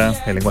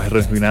 40 lenguajes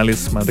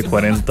regionales, más de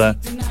 40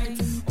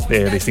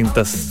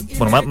 distintas,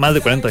 bueno, más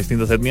de 40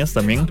 distintas etnias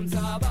también,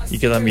 y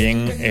que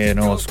también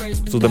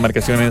sus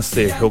demarcaciones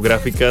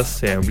geográficas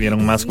se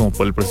vieron más como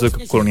por el proceso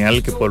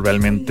colonial que por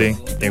realmente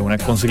una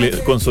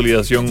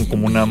consolidación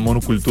como una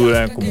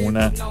monocultura, como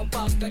una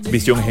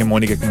visión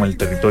hegemónica como el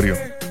territorio.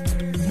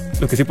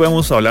 Lo que sí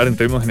podemos hablar en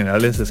términos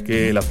generales es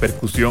que la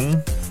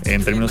percusión,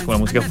 en términos como la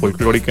música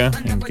folclórica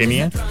en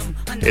Kenia,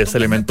 es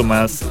el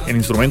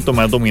instrumento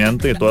más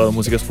dominante de todas las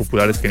músicas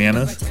populares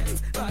kenianas.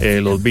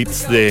 Los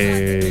beats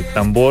de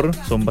tambor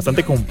son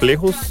bastante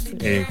complejos,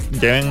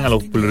 llegan a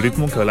los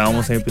polirritmos que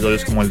hablábamos en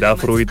episodios como el de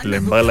Afrobeat,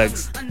 el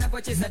Mbalax,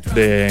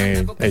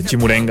 de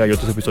Chimurenga y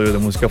otros episodios de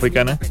música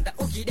africana.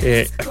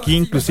 Aquí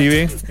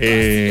inclusive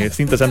es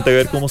interesante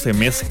ver cómo se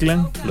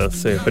mezclan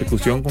las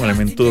percusión con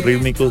elementos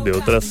rítmicos de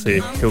otras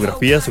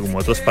geografías o como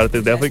otras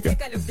partes de África,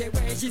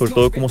 sobre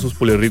todo como sus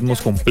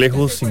polirritmos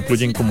complejos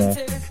incluyen como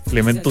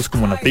elementos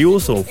como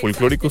nativos o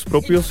folclóricos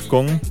propios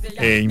con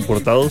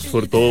importados,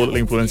 sobre todo la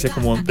influencia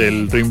como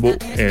del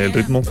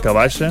ritmo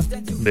kabasha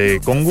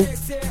de Congo,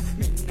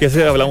 que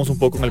hablamos un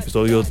poco en el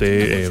episodio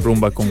de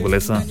rumba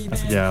congolesa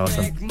hace ya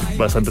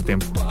bastante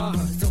tiempo.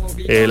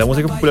 La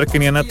música popular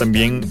keniana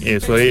también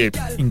suele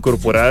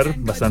incorporar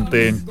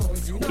bastante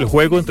el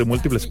juego entre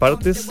múltiples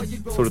partes,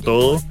 sobre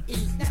todo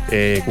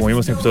como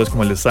vimos en episodios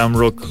como el de Sam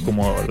Rock,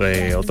 como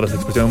de otras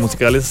expresiones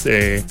musicales,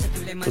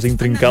 los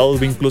intrincados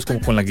vínculos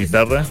como con la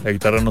guitarra. La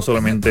guitarra no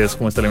solamente es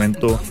como este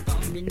elemento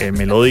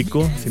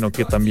melódico, sino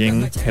que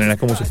también genera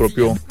como su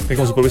propio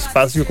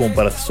espacio como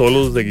para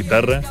solos de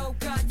guitarra,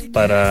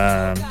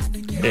 para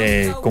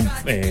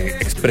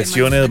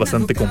expresiones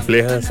bastante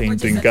complejas e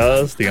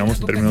intrincadas, digamos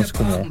en términos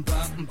como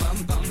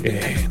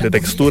de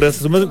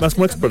texturas. Es más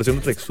como una exploración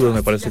de texturas,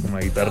 me parece, como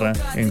la guitarra,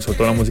 sobre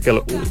todo la música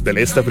del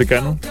este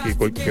africano,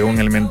 que es un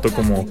elemento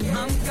como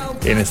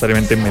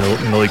necesariamente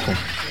melódico.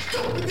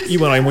 Y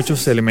bueno, hay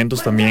muchos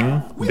elementos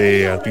también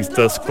de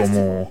artistas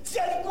como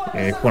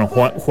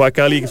Juan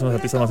Cali, que son los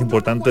artistas más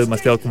importantes, más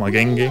tirados como a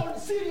Genge.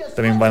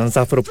 También bandas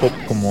afropop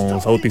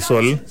como Sauti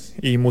Sol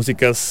y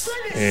músicas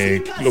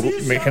de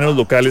géneros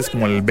locales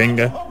como el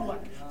Benga,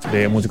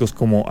 de músicos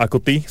como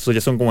Akoti. Eso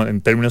ya son como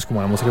en términos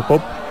como la música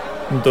pop.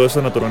 En todo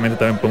eso naturalmente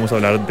también podemos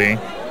hablar de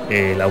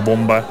la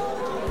Boomba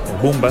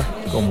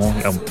como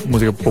la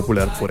música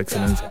popular por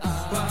excelencia.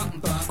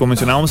 Como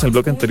mencionábamos en el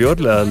bloque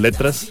anterior, las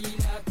letras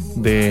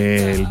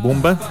del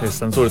Boomba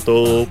están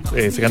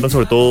se cantan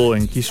sobre todo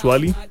en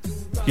Kiswahili,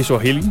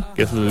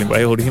 que es el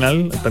lenguaje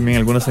original, también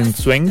algunas en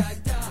Sheng,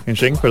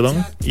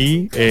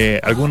 y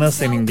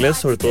algunas en inglés,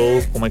 sobre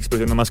todo como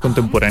expresiones más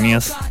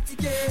contemporáneas,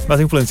 más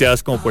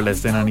influenciadas como por la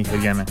escena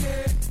nigeriana.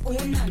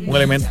 Un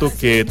elemento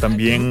que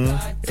también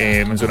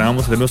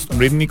mencionábamos en términos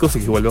rítmicos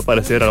y que vuelve a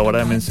aparecer a la hora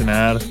de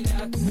mencionar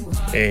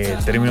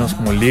términos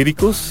como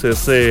líricos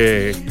es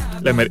el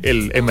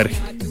emerge,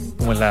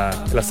 como el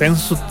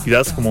ascenso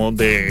quizás como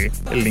de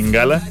el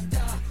lingala,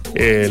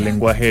 el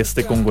lenguaje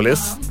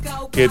congolés,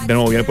 que de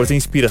nuevo viene por esa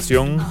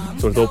inspiración,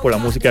 sobre todo por la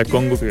música de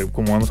Congo, que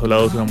como hemos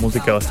hablado es una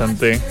música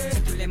bastante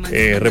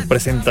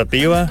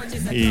representativa,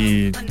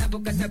 y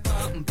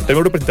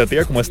tengo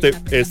representativa como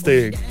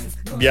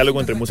diálogo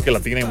entre música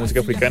latina y música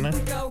africana,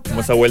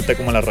 como esa vuelta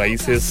como a las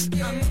raíces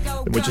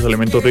de muchos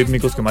elementos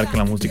rítmicos que marcan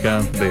la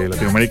música de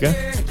Latinoamérica,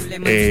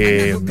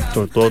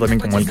 sobre todo también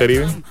como el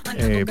Caribe,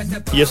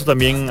 y eso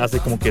también hace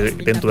como que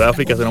dentro de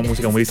África sea una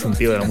música muy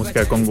distintiva de la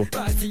música de Congo,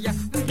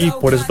 y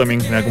por eso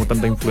también genera como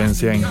tanta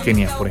influencia en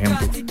Kenia, por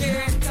ejemplo.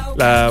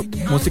 La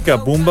música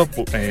Boomba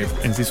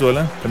en sí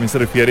sola también se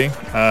refiere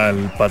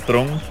al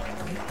patrón,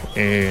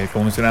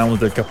 como mencionábamos,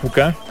 del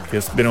Kapuka, que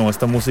es de nuevo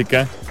esta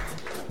música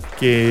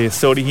que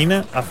se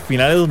origina a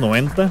finales de los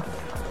 90,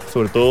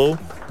 sobre todo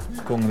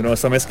con de nuevo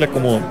esta mezcla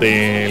como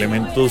de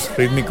elementos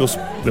rítmicos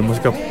de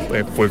música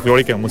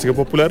folclórica, música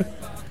popular,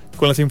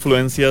 con las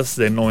influencias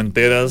de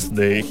noventeras,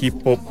 de hip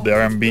hop, de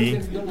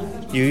R&B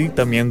y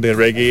también de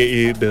reggae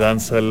y de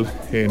dancehall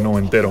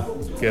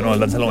noventero. Que no, el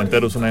dancehall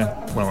noventero es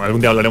bueno,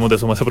 algún día hablaremos de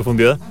eso más a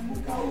profundidad,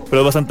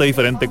 pero es bastante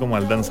diferente como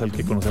al dancehall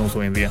que conocemos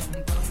hoy en día.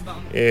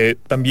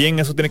 También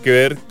eso tiene que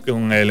ver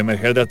con el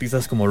emerger de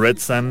artistas como Red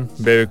Sun,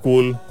 Bebe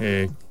Cool,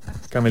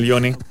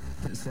 Cameleone,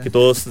 que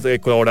todos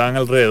colaboraban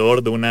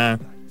alrededor de una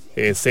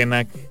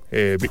escena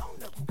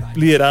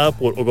liderada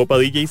por Ogopa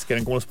DJs, que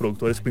eran como los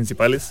productores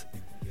principales.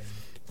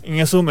 En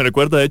eso me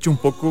recuerda de hecho un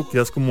poco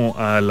quizás como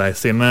a la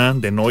escena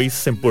de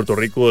noise en Puerto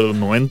Rico de los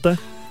 90.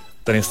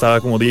 También estaba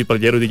como DJ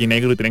Playero y DJ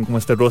Negro, y tenían como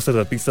este roster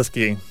de artistas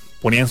que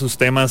ponían sus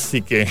temas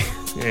y que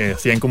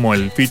hacían como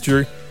el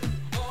feature,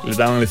 les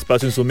daban el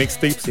espacio en sus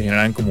mixtapes y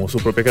generaban como su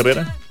propia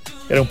carrera.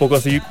 Era un poco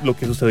así lo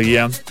que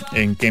sucedía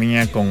en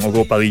Kenia con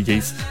Ogopa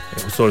DJs,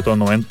 sobre todo en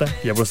 90.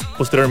 Ya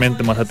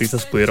posteriormente más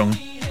artistas pudieron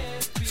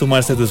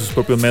sumarse de sus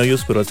propios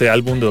medios, pero ese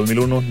álbum de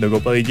 2001 de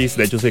Ogopa DJs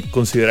de hecho se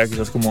considera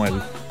quizás como el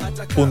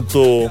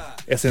punto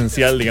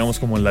esencial, digamos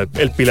como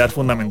el pilar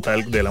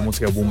fundamental de la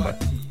música Boomba.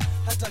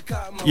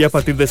 Y a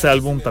partir de ese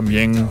álbum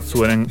también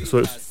surgen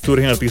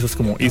artistas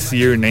como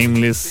Easier,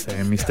 Nameless,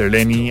 Mr.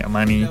 Lenny,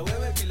 Amani,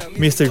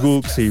 Mr.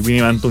 Gooks y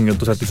Winnie Banton, y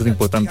otros artistas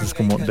importantes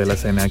como de la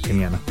escena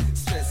keniana.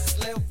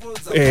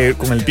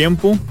 Con el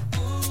tiempo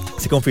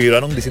se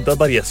configuraron distintas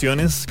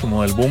variaciones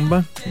como del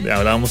Boomba.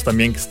 Hablábamos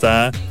también que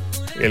está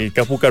el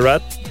Kapuka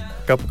Rap,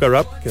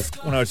 que es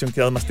una versión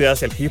que da más tirada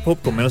hacia el hip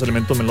hop con menos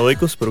elementos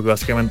melódicos, pero que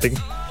básicamente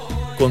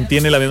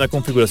contiene la misma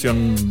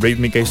configuración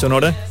rítmica y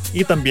sonora.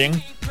 Y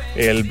también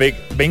el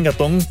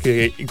Bengatón,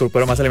 que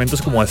incorpora más elementos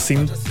como a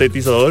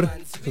sintetizador.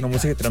 Es una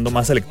música tirando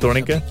más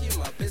electrónica,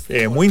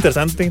 muy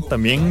interesante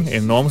también.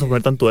 No vamos a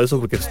poner tanto de eso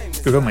porque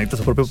creo que medita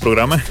su propio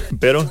programa,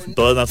 pero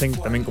todas nacen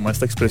también como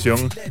esta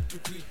expresión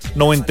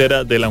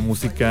noventera de la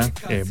música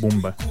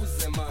Boomba.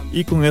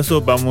 Y con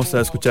eso vamos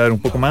a escuchar un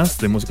poco más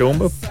de música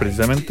Boomba,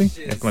 precisamente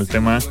con el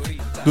tema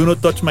Do Not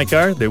Touch My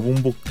Car de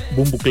Boomba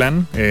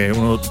Clan,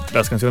 una de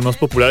las canciones más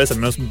populares, al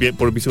menos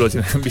por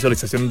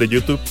visualización de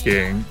YouTube,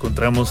 que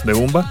encontramos de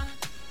Boomba.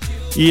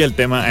 Y el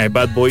tema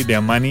Bad Boy de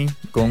Amani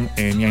con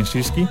Nyan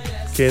Shishki,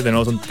 que de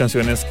nuevo son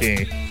canciones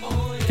que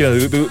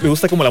le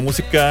gusta como la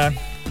música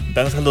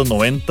danza de los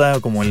 90,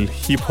 como el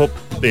hip hop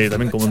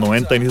también como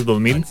 90, inicios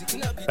 2000,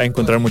 a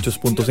encontrar muchos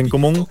puntos en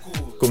común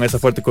con esa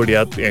fuerte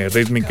calidad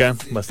rítmica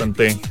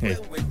bastante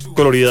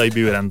colorida y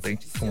vibrante,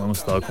 como hemos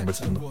estado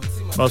conversando.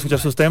 Vamos a escuchar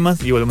sus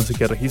temas y volvemos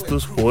aquí a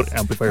Registros por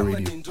Amplifier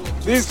Radio.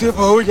 These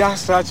people who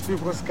just search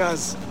people's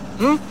cars,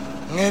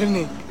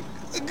 Ernie,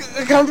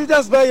 can't you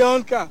just buy your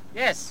own car?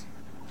 Yes,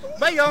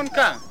 buy your own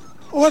car.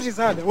 What is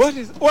hard? What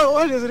is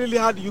really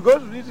hard? You go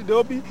to the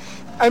hobby.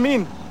 I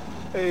mean,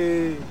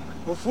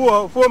 for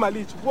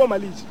Malich.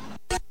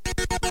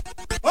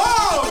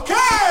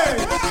 Okay!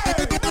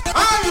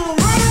 Are you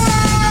ready?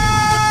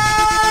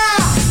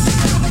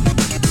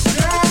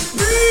 Yes,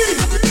 me!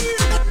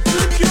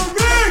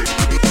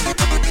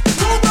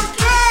 Boomba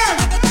Clan!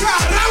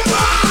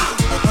 Caramba!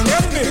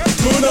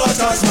 Do not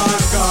touch my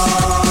car.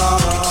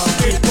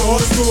 It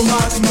costs too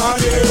much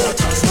money. Do not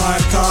touch my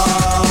car.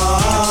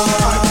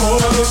 I call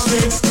the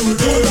streets to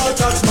do not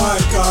touch my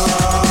car.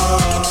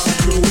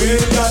 You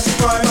will not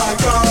buy my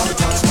car. Do not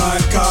touch my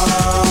car.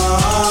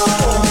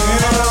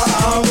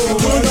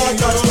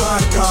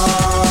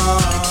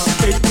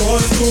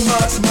 Too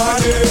much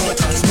money, do not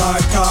touch my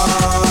car.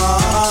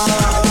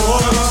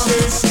 All these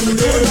things you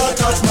do not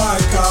touch my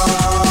car.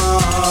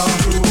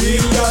 You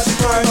will not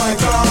buy my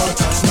car, do not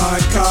touch my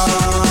car.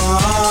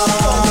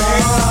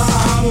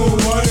 I'm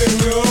warning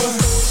you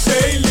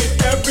daily,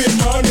 every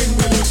morning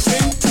when you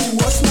think to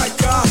wash my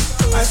car.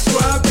 I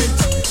scrub it,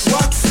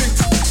 wax it,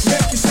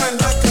 make it shine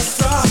like a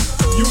star.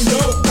 You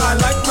know I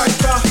like my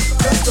car,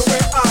 that's the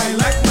way I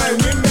like my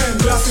women.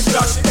 Glassy,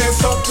 flashy, and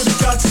soft to the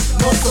touch.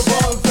 Most of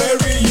all,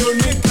 very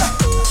unique.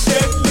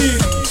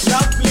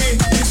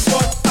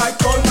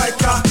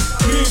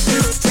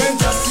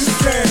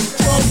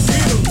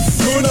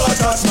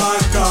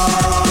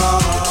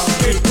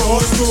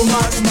 Too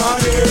much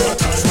money, do not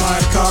touch my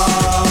car.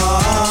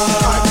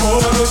 I call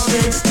the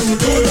streets to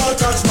do not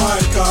touch my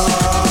car.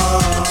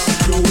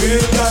 You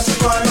will not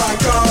buy my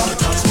car, do not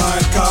touch my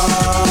car.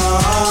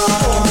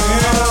 Oh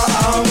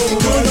man,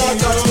 do not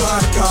touch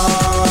my car.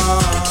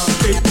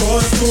 It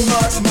costs too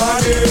much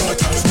money, do not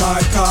touch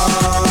my car.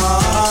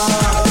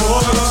 I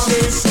call the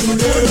streets to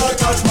do not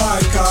touch my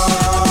car.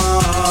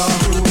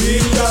 You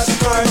will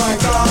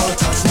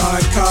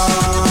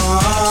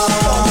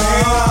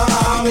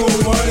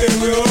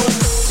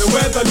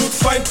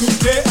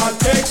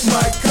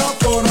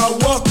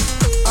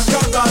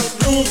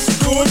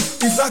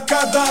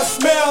Yeah, that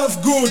smells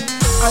good.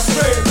 I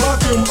spray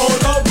perfume all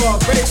over.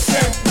 Bake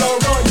scent,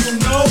 Laurent, you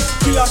know.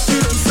 Kila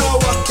kitu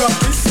sawa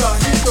kabisa.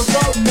 Hit the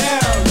road now,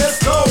 let's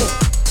go.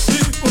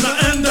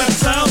 Unaenda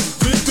town,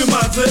 vipi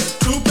maze,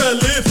 tupe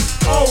lift.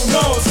 Oh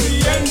no,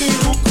 siendi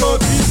huko,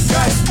 these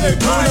guys, they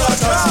do not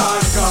touch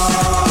my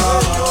car.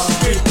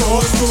 It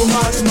costs too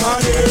much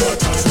money, don't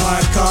touch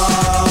my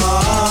car.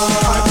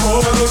 I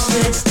call the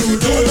streets to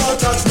do not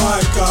touch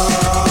my car.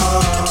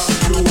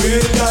 You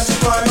will not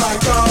buy my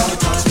car,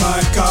 touch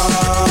my car.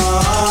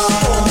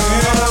 Oh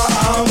man,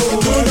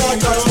 do not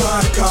touch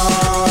my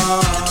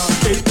car.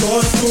 It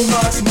costs too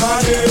much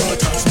money, don't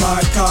touch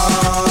my car.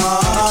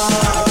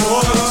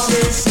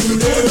 You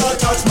will not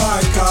touch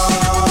my car.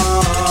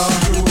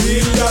 You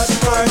will not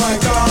buy my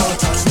car. Don't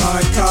touch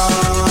my car.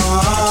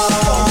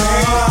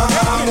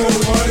 I'm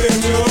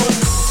warning you.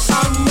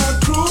 I'm not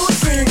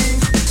cruising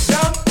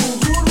down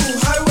Uhuru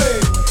Highway,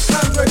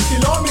 100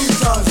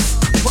 kilometers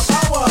per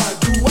hour.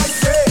 Do I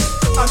say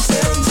I'm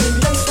changing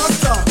lanes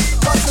faster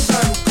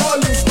than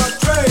Collins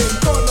McTrain?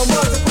 Don't know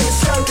what the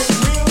steering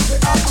wheel. The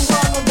other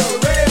one on the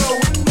rear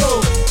window.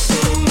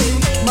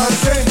 Man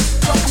say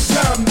traffic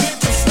jam, need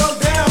to slow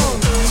down.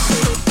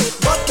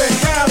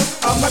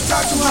 My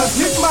tattoo has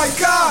hit my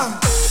car.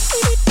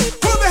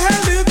 Who the hell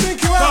do you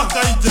think you are?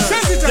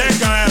 Change it.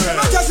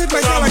 Don't just hit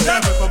my car like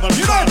that.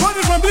 You know I bought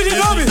it from British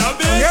Army.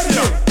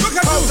 Look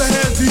at how the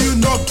hell do you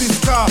knock this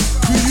car?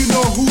 Do you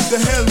know who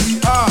the hell we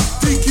are?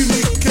 Think you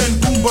Nick and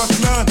Boomba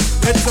clan?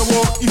 Let's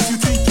war if you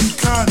think you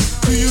can.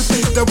 Do you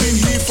think that we're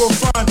here for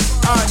fun?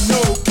 I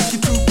know,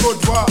 kick it to good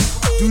war.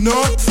 Do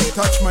not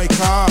touch my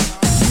car.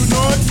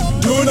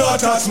 Do not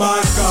touch my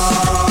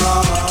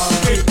car.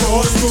 It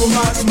costs too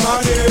much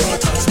money.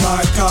 Don't touch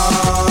my car.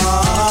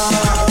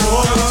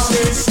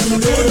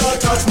 Do not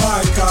touch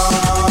my car.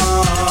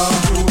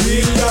 You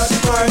will not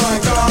buy my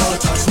car.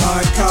 Don't touch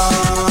my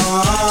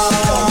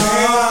car.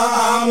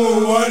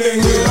 I'm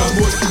warning you.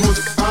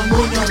 I'm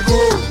on your go.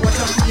 What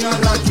a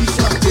piano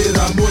kisha.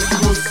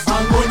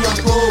 I'm on your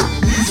go.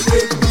 Please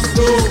take me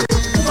slow.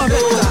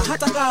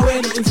 Hata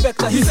kawe ni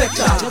inspector hii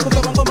sekta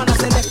Yakupewa ngoma na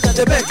selector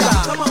the better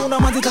Kama una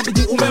manzi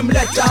tabidi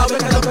umemleta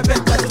Weka na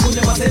pepeta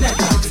tukunye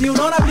maseneta Si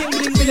unaona bling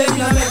bling vile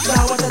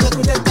inameta Wachaza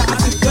kuteta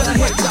asipena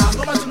heta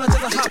Ngoma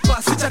tunacheza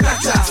hapa si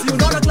chakata Si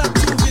unaona club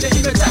tu vile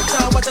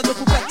imechacha Wachaza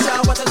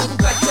kukacha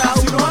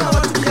Si unaona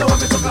watu pia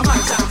wametoka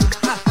macha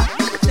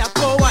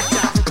Yako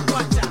wacha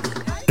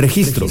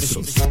Registros.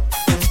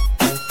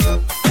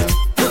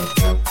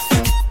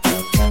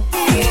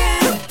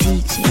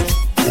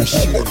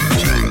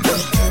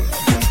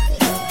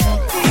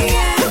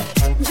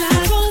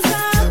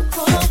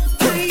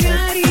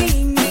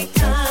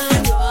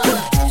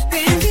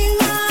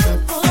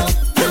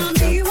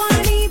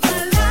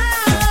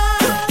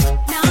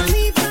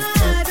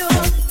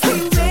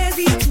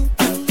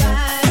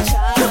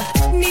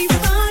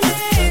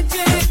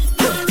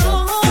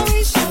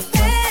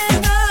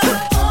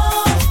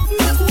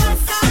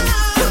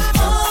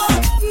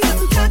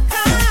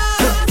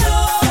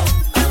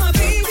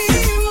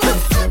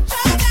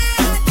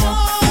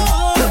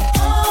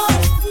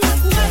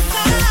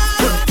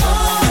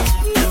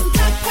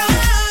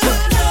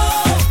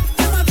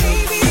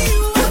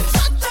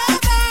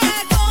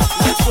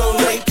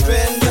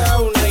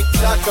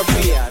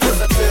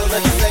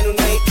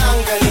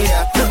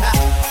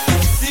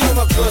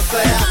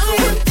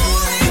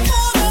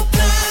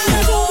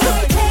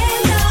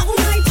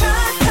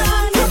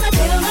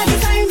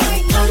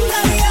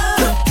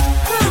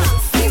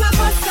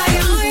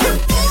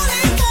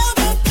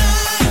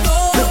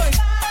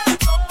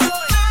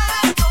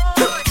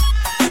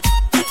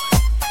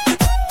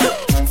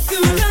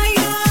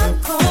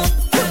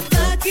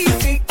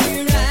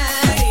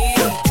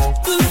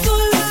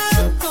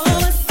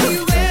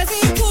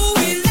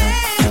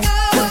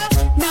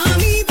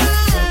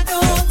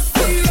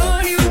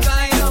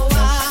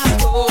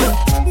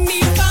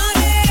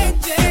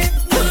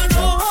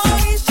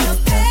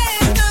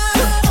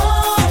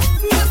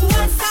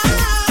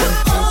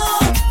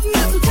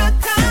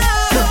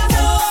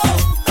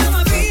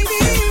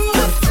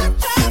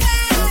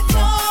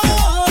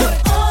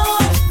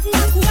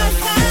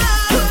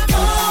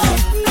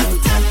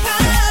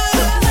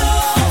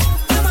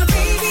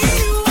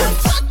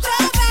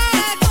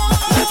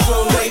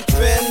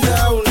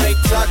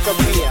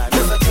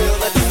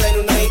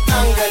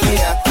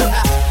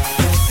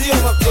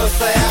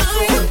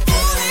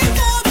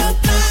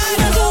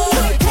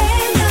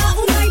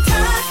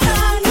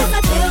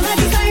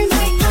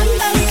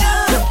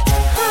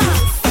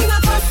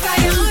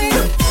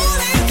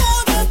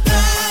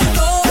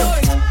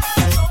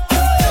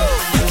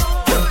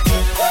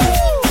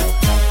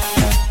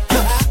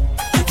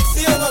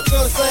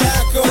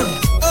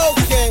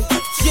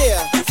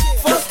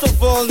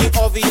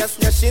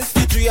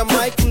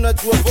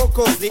 unajua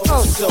vocals ni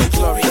oh so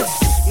glorious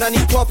na ni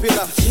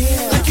popular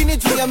lakini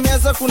juu ya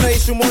meza kuna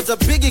issue moja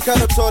big kind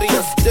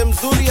notorious dem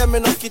mzuri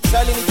amenoki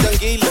chali ni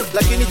jangili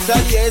lakini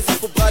chali haezi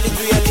kubali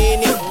juu ya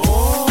nini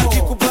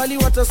akikubali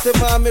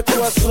watasema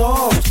amekuwa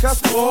soft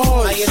cast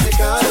boy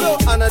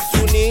haiwezekani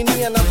anajua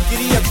nini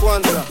anafikiria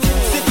kwanza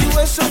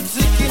kuonyesha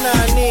mziki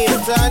nani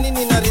mtaani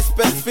nina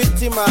respect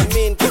fiti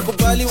mamin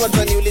kikubali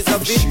wataniuliza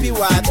vipi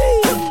wapi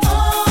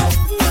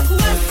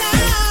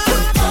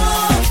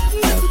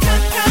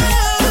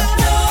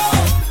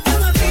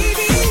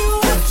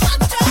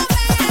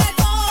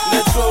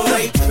najua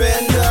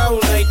unaipenda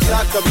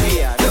unaitaka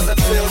pia naza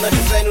tue una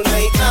design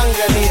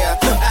unaiangalia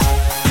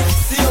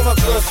sio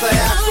makosa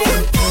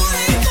yako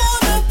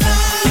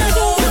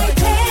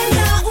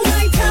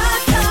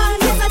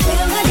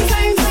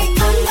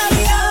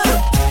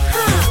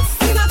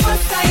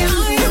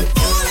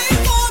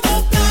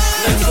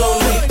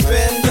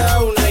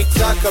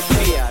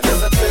pia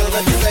there's a trail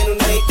that design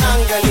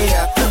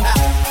unaiangalia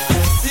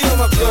sio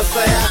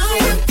makosa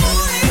yako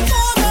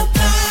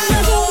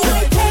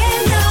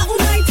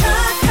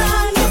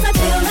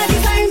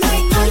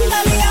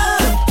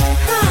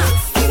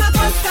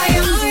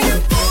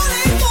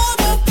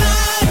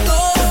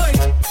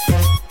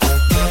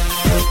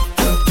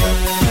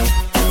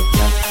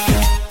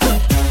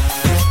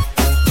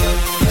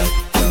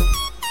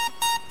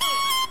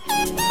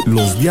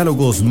Los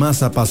diálogos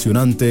más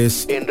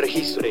apasionantes en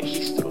registro.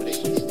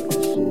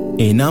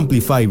 En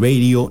Amplify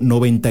Radio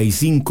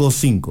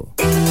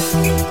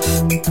 95.5.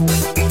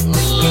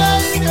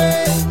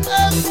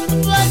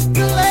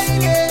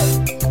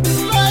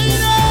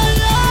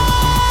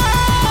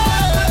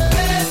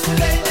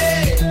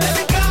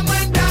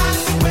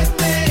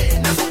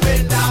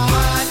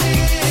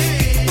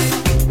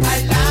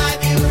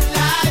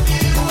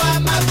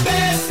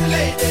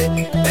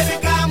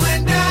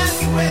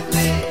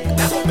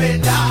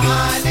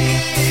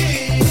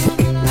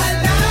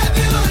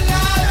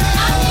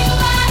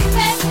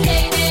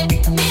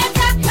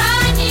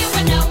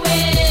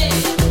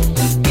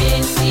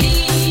 Been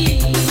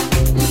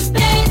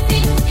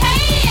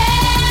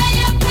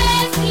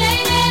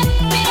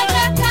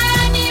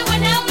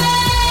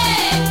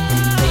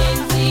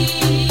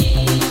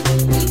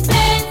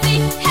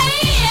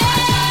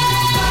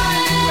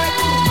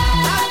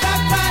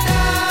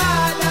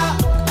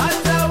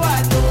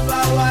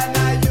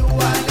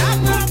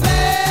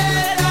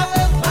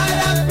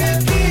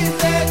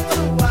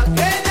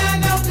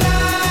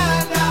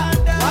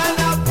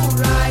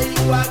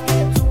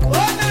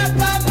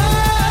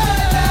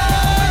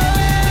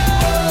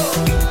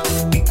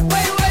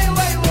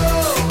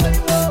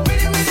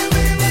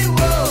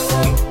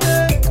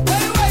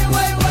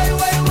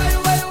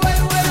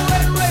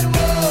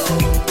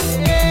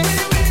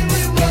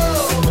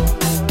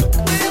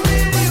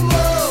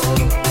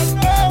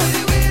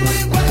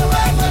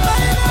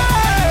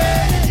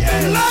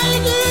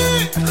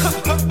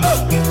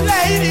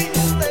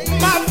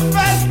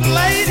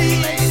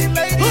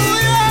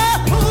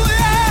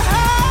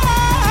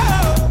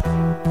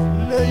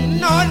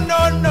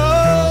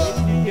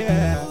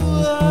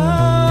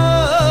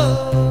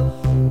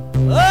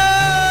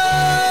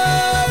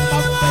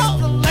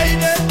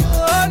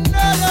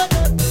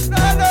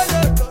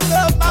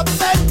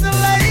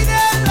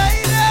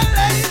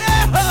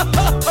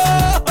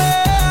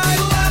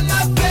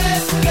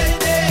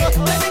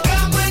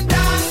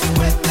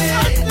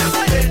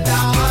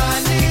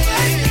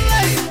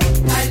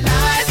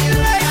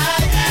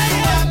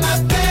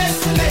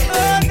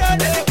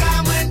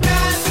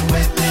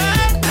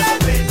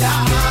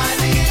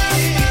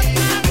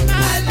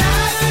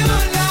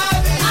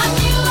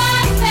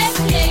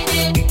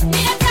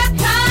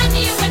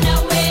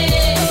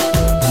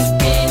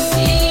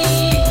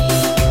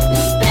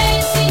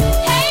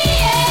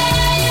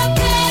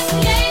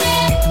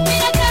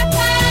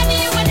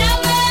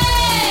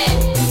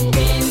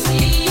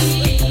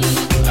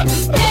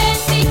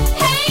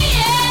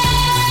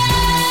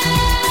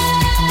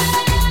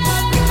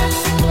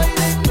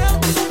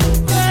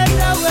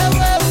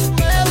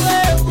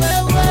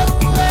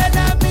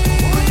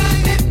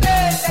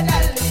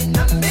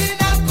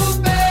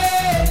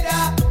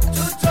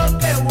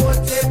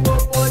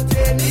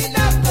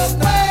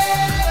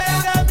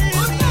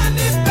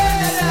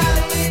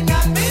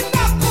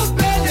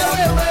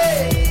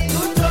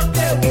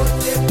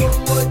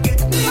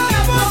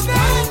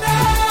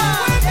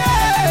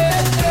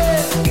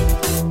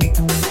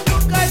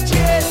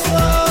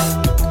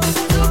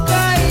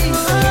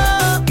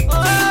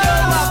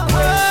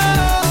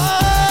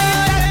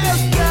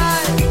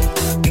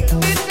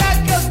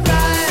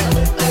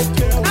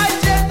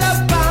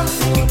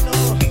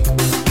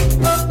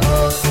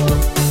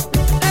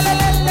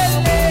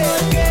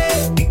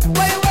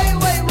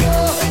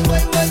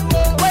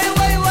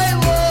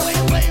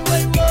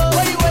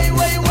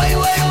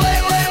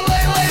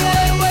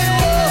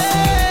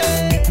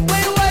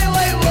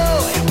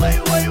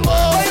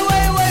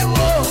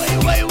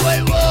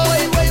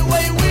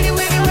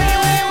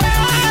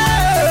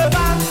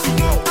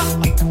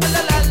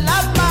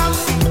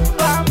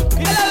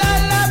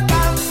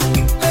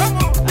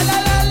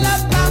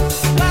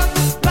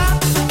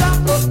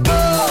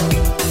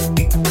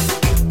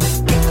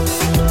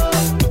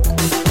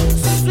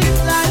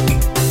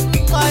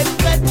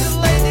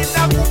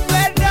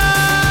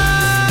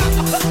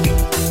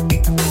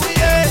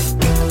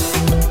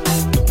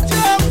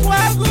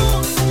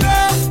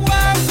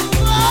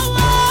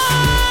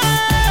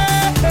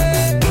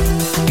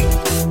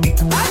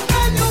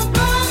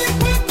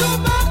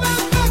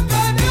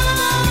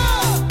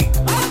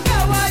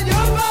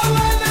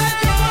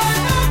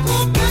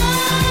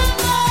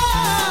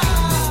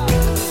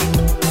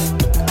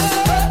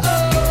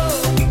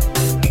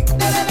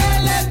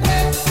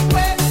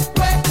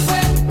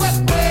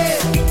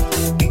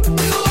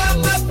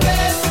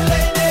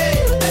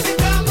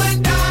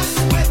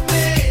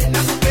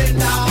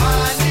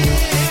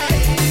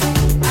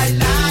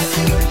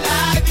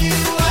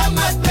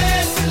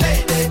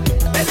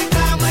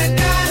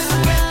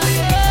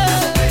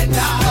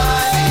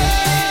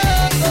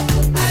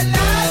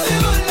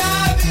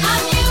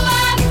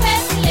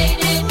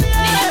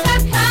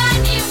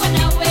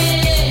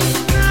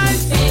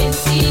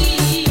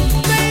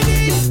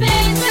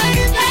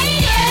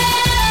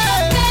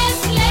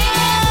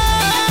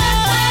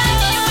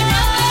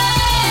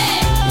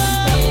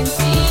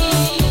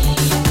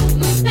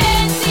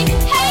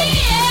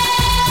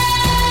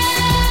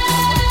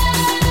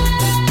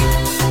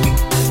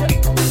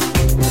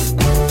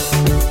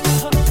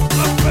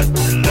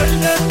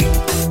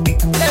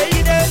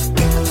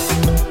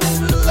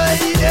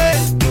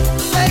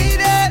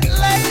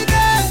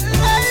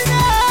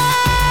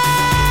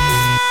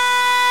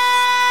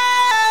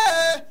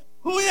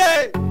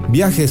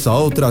Viajes a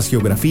otras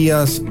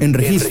geografías en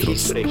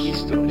registros.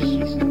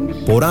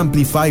 Por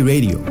Amplify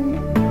Radio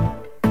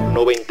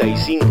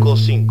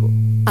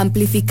 95.5.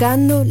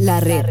 Amplificando la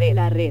red.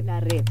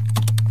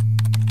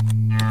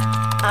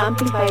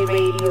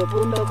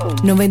 AmplifyRadio.com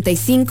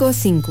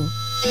 95.5.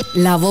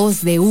 La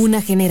voz de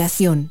una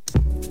generación.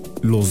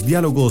 Los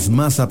diálogos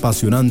más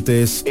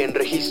apasionantes En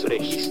registro.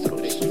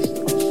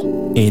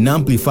 en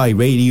Amplify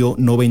Radio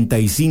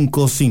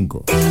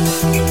 95.5.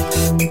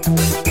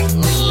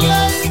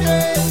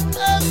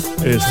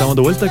 Estamos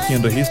de vuelta aquí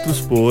en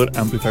Registros por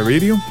Amplify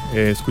Radio.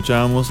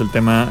 Escuchábamos el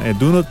tema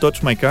Do Not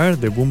Touch My Car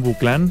de Boomba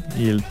Clan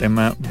y el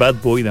tema Bad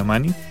Boy de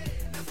Amani.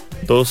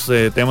 Dos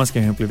temas que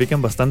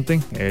ejemplifican bastante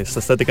esta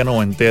estética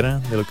noventera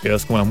de lo que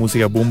es como la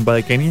música Boomba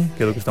de Kenia,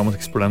 que es lo que estamos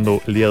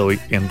explorando el día de hoy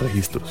en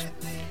Registros.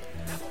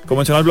 Como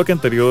mencioné en el bloque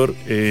anterior,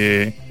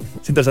 es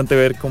interesante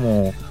ver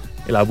cómo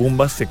la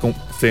Boomba se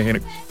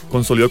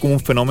consolidó como un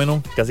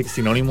fenómeno casi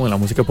sinónimo de la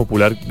música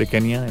popular de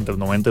Kenia entre los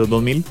 90 y los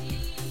 2000.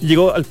 Y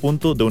llegó al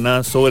punto de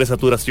una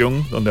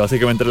sobresaturación donde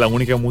básicamente era la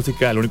única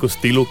música, el único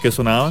estilo que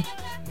sonaba,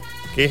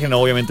 que generó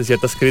obviamente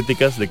ciertas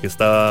críticas de que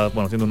estaba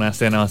siendo una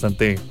escena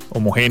bastante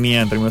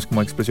homogénea en términos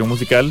como expresión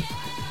musical,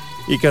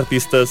 y que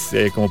artistas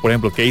como por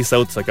ejemplo Case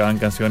Out sacaban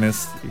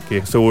canciones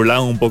que se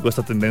burlaban un poco de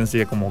esta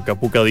tendencia, como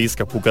Kapuka This,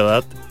 Kapuka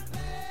That,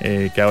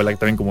 que habla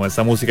también como de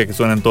esa música que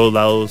suena en todos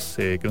lados,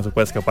 que no se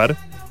puede escapar.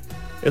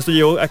 Esto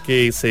llevó a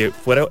que se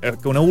fuera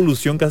una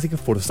evolución casi que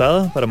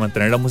forzada para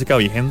mantener la música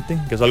vigente,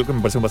 que es algo que me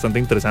parece bastante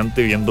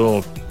interesante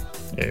viendo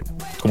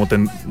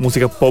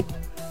música pop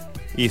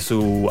y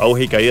su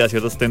auge y caída de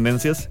ciertas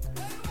tendencias.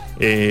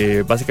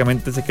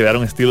 Básicamente se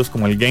crearon estilos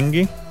como el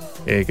genge,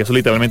 que eso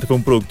literalmente fue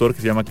un productor que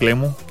se llama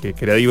Clemo, que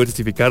quería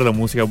diversificar la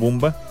música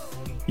Boomba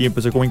y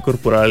empezó como a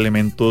incorporar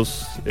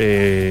elementos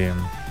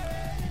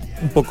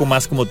un poco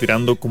más como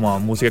tirando como a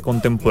música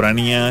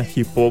contemporánea,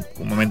 hip hop,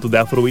 con momentos de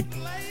afrobeat,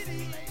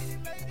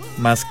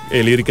 más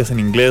líricas en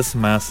inglés,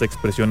 más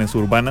expresiones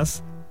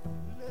urbanas,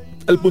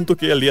 al punto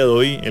que al día de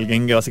hoy el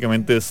genge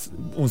básicamente es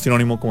un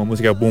sinónimo como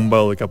música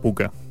Boomba o de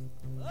Kapuka.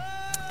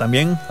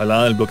 También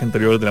hablaba del bloque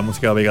anterior de la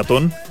música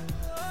Vegatón,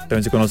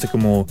 también se conoce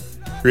como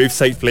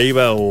Riverside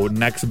Flavor o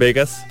Nax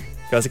Vegas,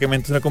 que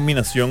básicamente es una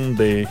combinación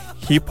de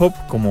hip hop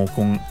como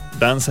con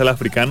dancehall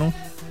africano,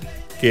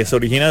 que se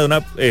origina de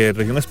una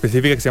región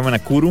específica que se llama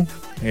Nakuru,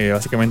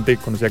 básicamente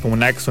conocida como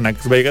Nax o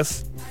Nax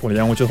Vegas, como le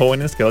llaman muchos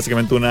jóvenes, que es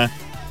básicamente una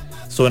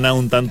zona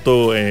un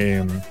tanto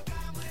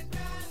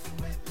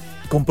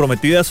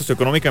comprometida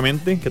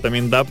socioeconómicamente, que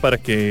también da para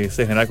que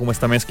se genere como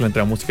esta mezcla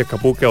entre la música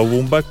Kapuka o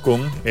Boomba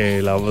con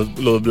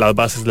las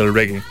bases del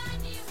reggae,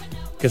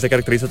 que se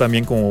caracteriza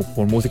también como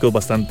por músicos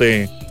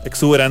bastante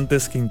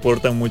exuberantes que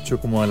importan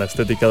mucho como a la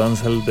estética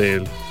dancehall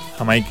del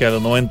Jamaica de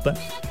los 90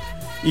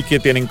 y que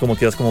tienen como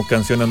quizás como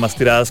canciones más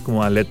tiradas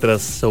como a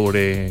letras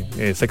sobre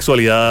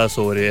sexualidad,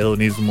 sobre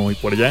hedonismo y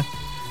por allá.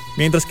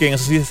 Mientras que en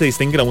eso sí se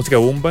distingue la música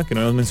Boomba, que no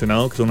hemos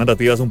mencionado, que son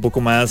narrativas un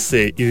poco más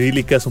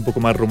idílicas, un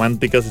poco más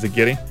románticas, si se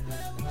quiere,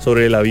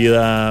 sobre la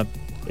vida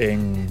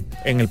en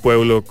el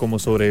pueblo, como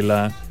sobre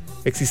la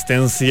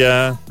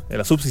existencia,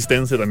 la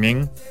subsistencia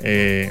también,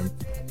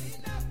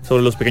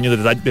 sobre los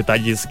pequeños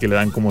detalles que le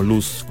dan como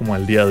luz como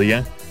al día a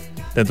día,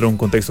 dentro de un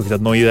contexto quizás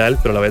no ideal,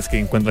 pero a la vez que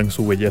encuentran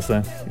su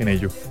belleza en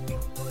ello.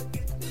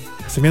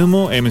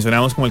 Asimismo,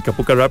 mencionamos como el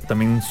Kapuka Rap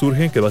también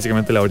surge, que es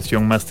básicamente la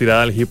versión más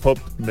tirada al hip hop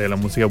de la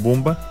música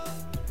Boomba,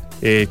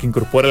 que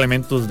incorpora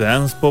elementos de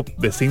dance pop,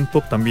 de synth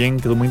pop también,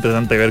 que es muy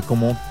interesante ver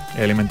cómo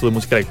elementos de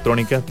música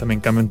electrónica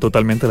también cambian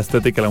totalmente la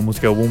estética de la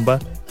música Boomba,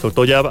 sobre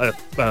todo ya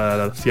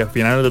hacia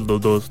finales de los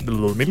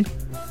 2000,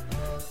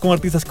 con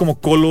artistas como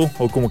Kolo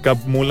o como Cap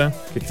Mula,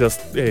 que quizás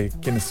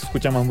quienes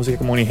escuchan más música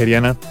como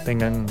nigeriana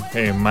tengan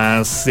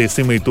más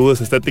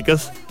similitudes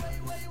estéticas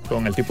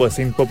con el tipo de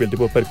synth pop y el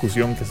tipo de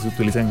percusión que se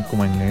utilizan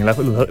como en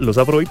los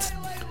afrobeats,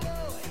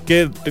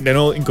 que de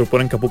nuevo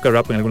incorporan Kapuka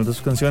Rap en algunas de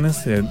sus canciones.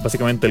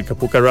 Básicamente el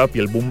Kapuka Rap y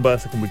el Boomba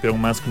se convirtieron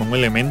más como un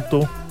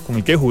elemento con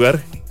el que jugar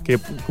que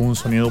con un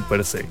sonido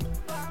per se.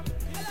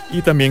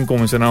 Y también, como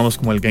mencionábamos,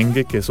 como el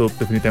genge, que eso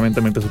definitivamente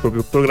es su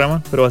propio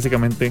programa, pero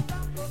básicamente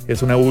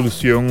es una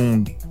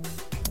evolución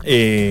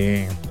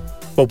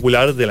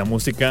popular de la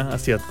música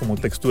hacia como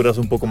texturas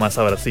un poco más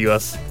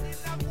abrasivas,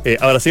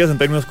 en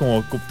términos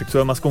como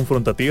texturas más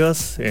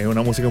confrontativas,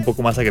 una música un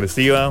poco más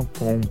agresiva,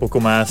 como un poco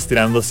más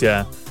tirando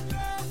hacia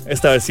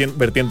esta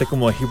vertiente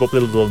como de hip hop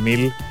de los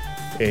 2000,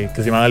 que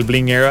se llamaba el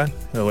bling era,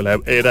 o la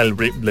era del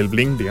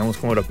bling, digamos,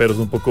 como raperos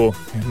un poco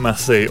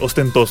más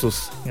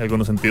ostentosos en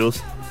algunos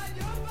sentidos,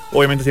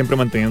 obviamente siempre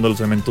manteniendo los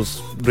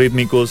elementos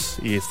rítmicos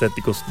y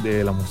estéticos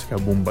de la música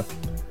Boomba.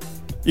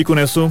 Y con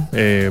eso,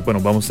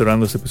 vamos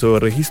cerrando este episodio de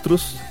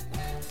Registros.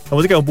 La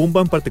música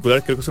Boomba en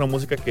particular creo que es una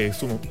música que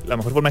la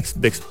mejor forma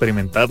de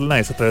experimentarla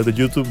es a través de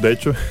YouTube, de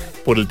hecho,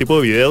 por el tipo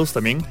de videos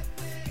también,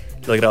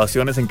 las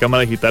grabaciones en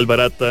cámara digital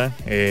barata,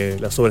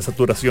 la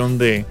sobresaturación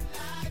de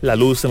la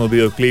luz en los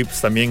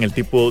videoclips, también el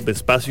tipo de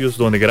espacios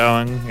donde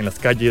graban en las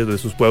calles de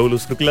sus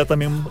pueblos. Creo que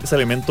también ese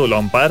elemento lo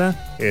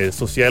ampara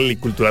social y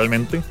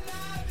culturalmente,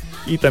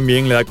 Y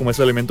también le da como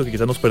ese elemento que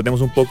quizás nos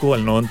perdemos un poco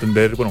al no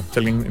entender, bueno, si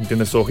alguien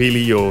entiende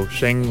Swahili o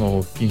Shen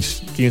o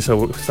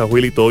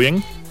Kiswahili, todo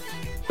bien.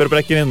 Pero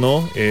para quienes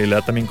no, le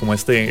da también como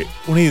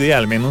una idea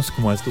al menos,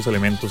 como de estos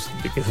elementos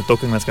de que se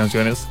tocan las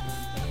canciones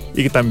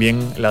y que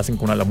también la hacen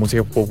con la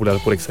música popular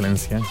por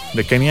excelencia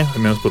de Kenia, al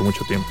menos por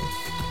mucho tiempo.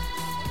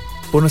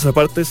 Por nuestra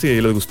parte, si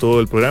les gustó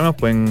el programa,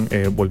 pueden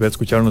volver a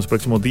escuchar en los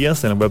próximos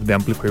días en la web de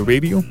Amplify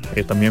Radio.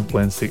 También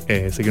pueden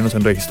seguirnos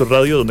en Registro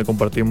Radio, donde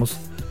compartimos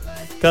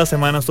cada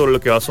semana sobre lo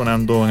que va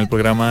sonando en el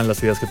programa,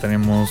 las ideas que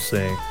tenemos,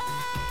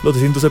 los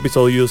distintos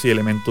episodios y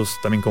elementos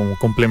también como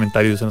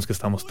complementarios en los que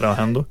estamos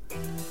trabajando.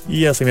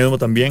 Y asimismo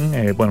también,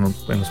 en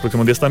los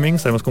próximos días también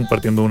estaremos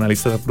compartiendo una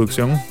lista de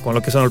reproducción con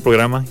lo que son el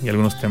programa y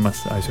algunos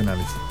temas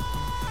adicionales.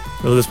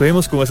 Nos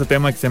despedimos con este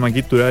tema que se llama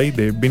Get to Die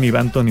de Vinnie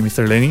Banton y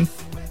Mr. Lenny.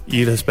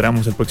 Y les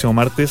esperamos el próximo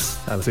martes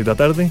a las 6 de la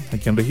tarde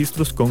aquí en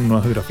Registros con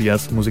nuevas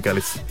biografías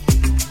musicales.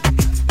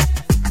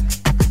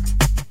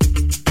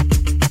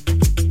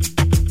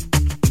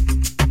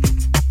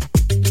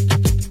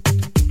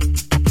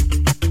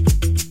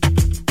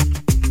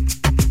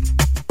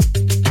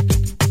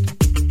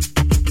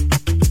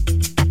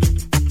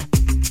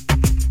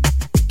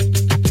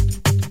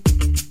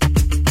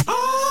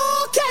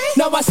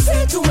 Now I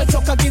said to me,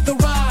 talk, I get the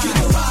ride.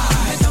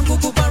 Don't go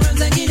go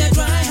barons and get a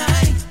dry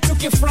high.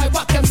 Took it fry,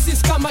 walk and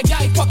sis, come a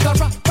guy, walk a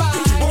rock by.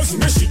 Now I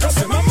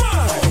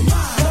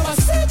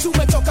said to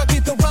me, talk, I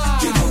get the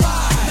ride.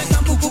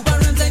 Don't go go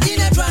barons and get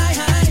a dry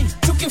high.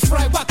 Took it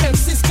fry, walk and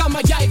sis, come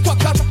a guy, walk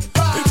a rock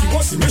by.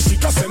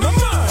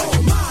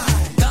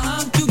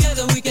 Come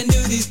together, we can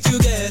do this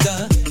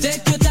together.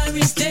 Take your time,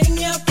 we staying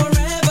here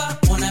forever.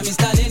 Wanna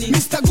Mr. Lenny,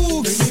 Mr.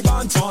 Googs, Baby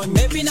Banton.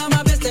 Maybe now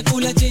my best, they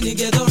pull a chin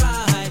together, right?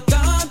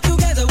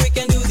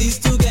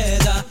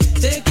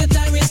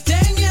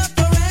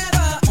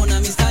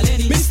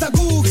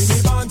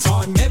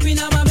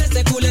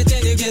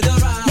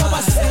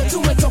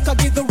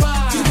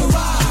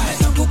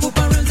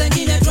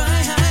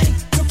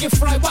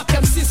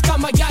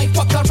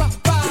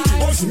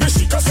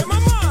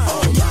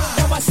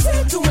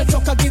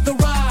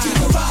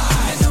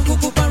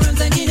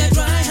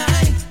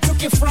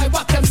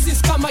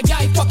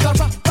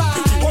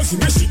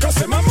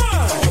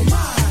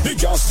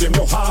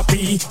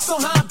 So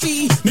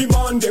happy, me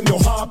man them no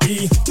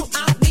happy. To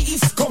act me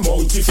is come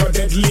out if you're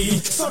deadly,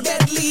 so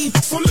deadly.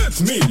 So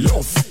let me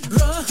love.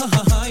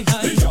 Right.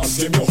 The girls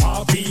them no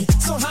happy,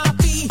 so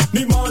happy.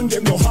 Me man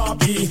them no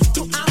happy.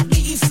 To act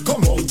me is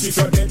come out if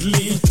you're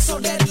deadly, so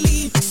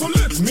deadly. So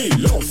let me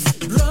love.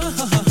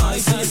 Right. I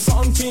see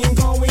something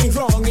going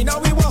wrong in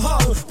our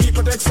hall.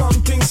 People take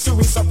something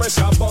serious, a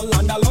pressure ball,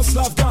 and a lost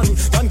love gone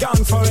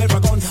forever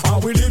gone.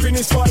 All we live in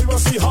is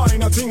privacy, high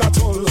nothing at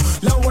all.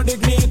 Lower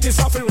dignity,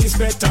 suffering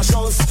respect our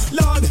shows.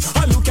 Lord,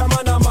 I look a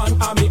man, I'm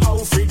me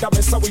outfit. The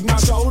best of we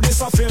not show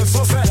this, I feel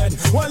so sad.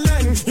 Well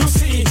then, you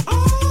see,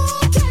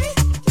 okay.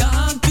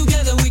 Come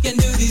together, we can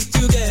do this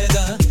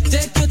together.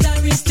 Take your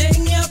time, we're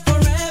staying here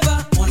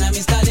forever. Wanna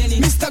Mr. Lenny,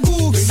 Mr.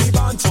 Googs, Baby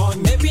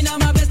Banton. Maybe now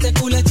my best, they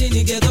pull a chin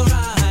together,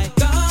 right?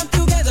 Come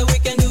together, we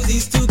can do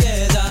this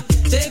together.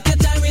 Take your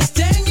time, we're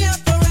staying here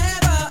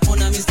forever.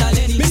 Wanna Mr.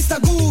 Lenny, Mr.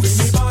 Googs,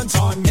 Baby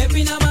Banton.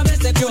 Maybe now my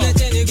best, they pull a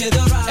chin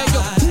together, right? Hey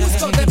yo, who's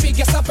got the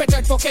biggest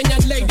appetite for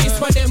Kenyan ladies?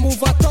 When they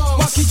move a tongue,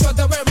 walk each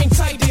other wearing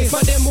tighties.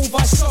 When they move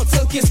a short,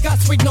 silky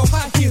skirts with no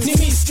high heels. Ni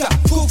Mr.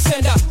 Googs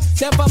and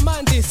never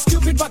mind this.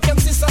 Stupid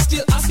vacancies are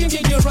still asking,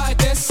 did you write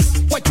this?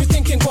 What you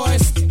thinking,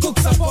 boys? Cook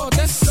support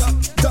this?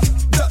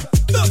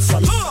 That's a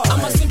lie.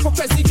 I'm a simple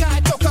crazy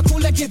guy, talk a cool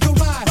like it to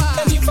ride.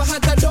 And if I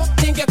had a dog,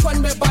 think I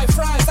can me buy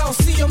fries. I'll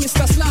see you,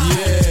 Mr. Sly.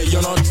 Yeah,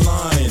 you're not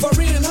lying. For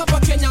real, hapa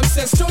Kenya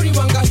mse story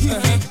wanga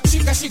hivi.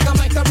 Shika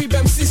my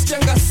Caribbean sister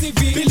nga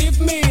CV. Believe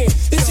me,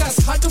 it's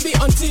just hard to be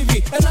on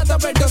TV. Another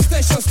radio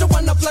stations to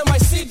wanna play my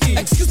CD.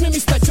 Excuse me,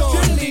 Mr. John,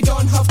 you really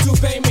don't have to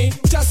pay me.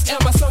 Just air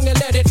my song and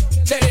let it.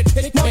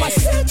 Now I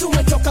say to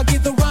me, talk, I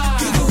give the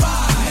ride.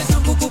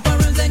 Don't go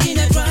parents and in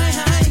a dry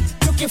high.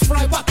 Took it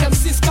fry, walk them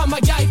sis, come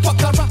a guy,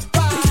 walk a rock by.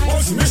 Now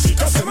I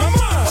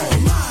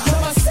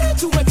say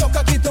to me, talk,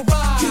 I give the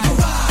ride.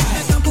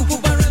 Don't go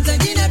parents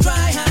and in a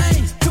dry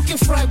high. Took it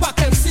fry, walk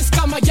them sis,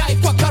 come a guy,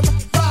 walk a rock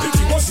by.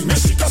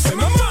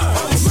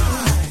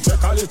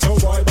 Take a little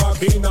boy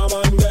back in a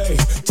Monday.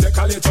 Take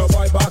a little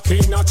boy back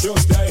in a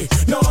Tuesday.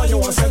 No, you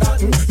want say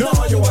that. No,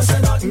 you want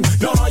say that.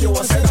 No, you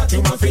want say that.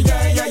 You want to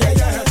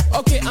yeah.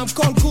 Okay, I'm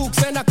called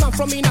Googs and I come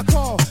from in a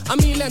car. I'm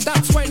ill and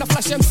that's why I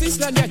flash MCs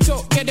and yeah,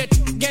 yo, get it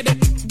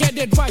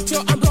right,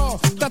 yo, I'm raw.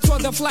 That's why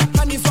the flat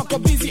honeys rock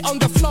busy on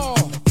the floor.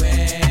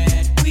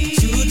 When we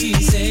should we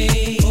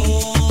say,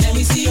 oh, let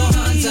me see your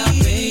hands up,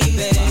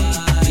 baby.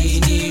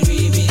 Ini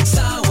remix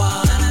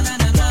sawa,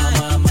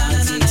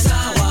 mama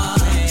sawa.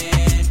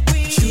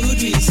 When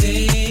should we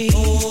say,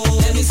 oh,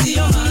 let me see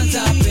your hands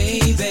up,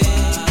 baby.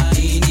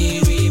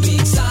 Ini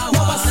remix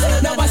sawa.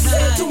 Now I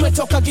say to me,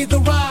 talk, I give the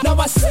ride. Now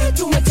I say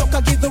to me, talk,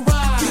 I give the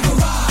ride.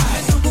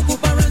 Don't go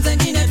parents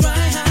and in a dry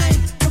high.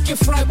 Took it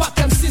fry, walk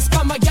them sis,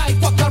 come a guy,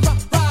 walk a rock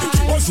ride.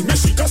 Now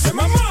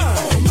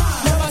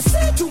I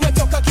say to me,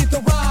 talk, I give the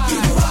ride.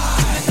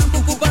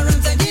 Don't go parents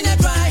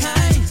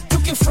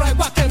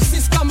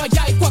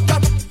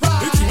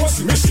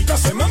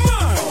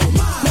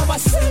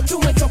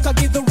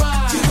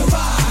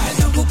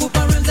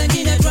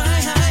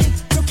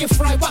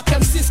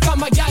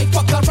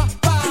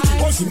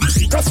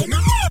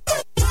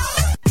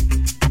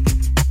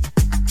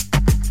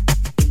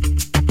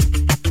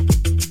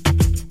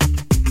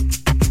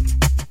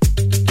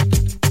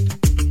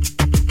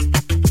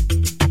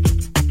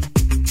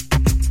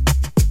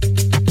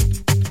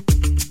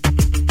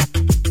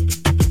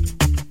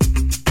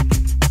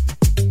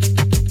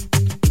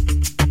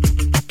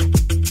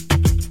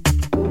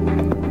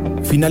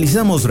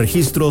Finalizamos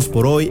registros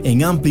por hoy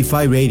en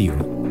Amplify Radio.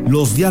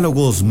 Los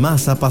diálogos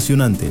más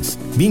apasionantes,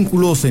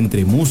 vínculos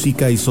entre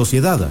música y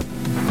sociedad.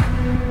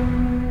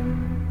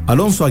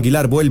 Alonso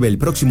Aguilar vuelve el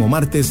próximo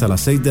martes a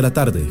las 6 de la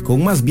tarde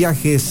con más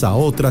viajes a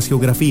otras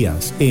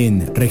geografías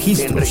en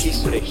Registros.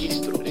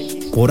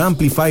 Por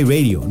Amplify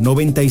Radio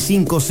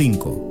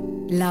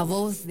 95.5. La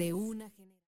voz de una...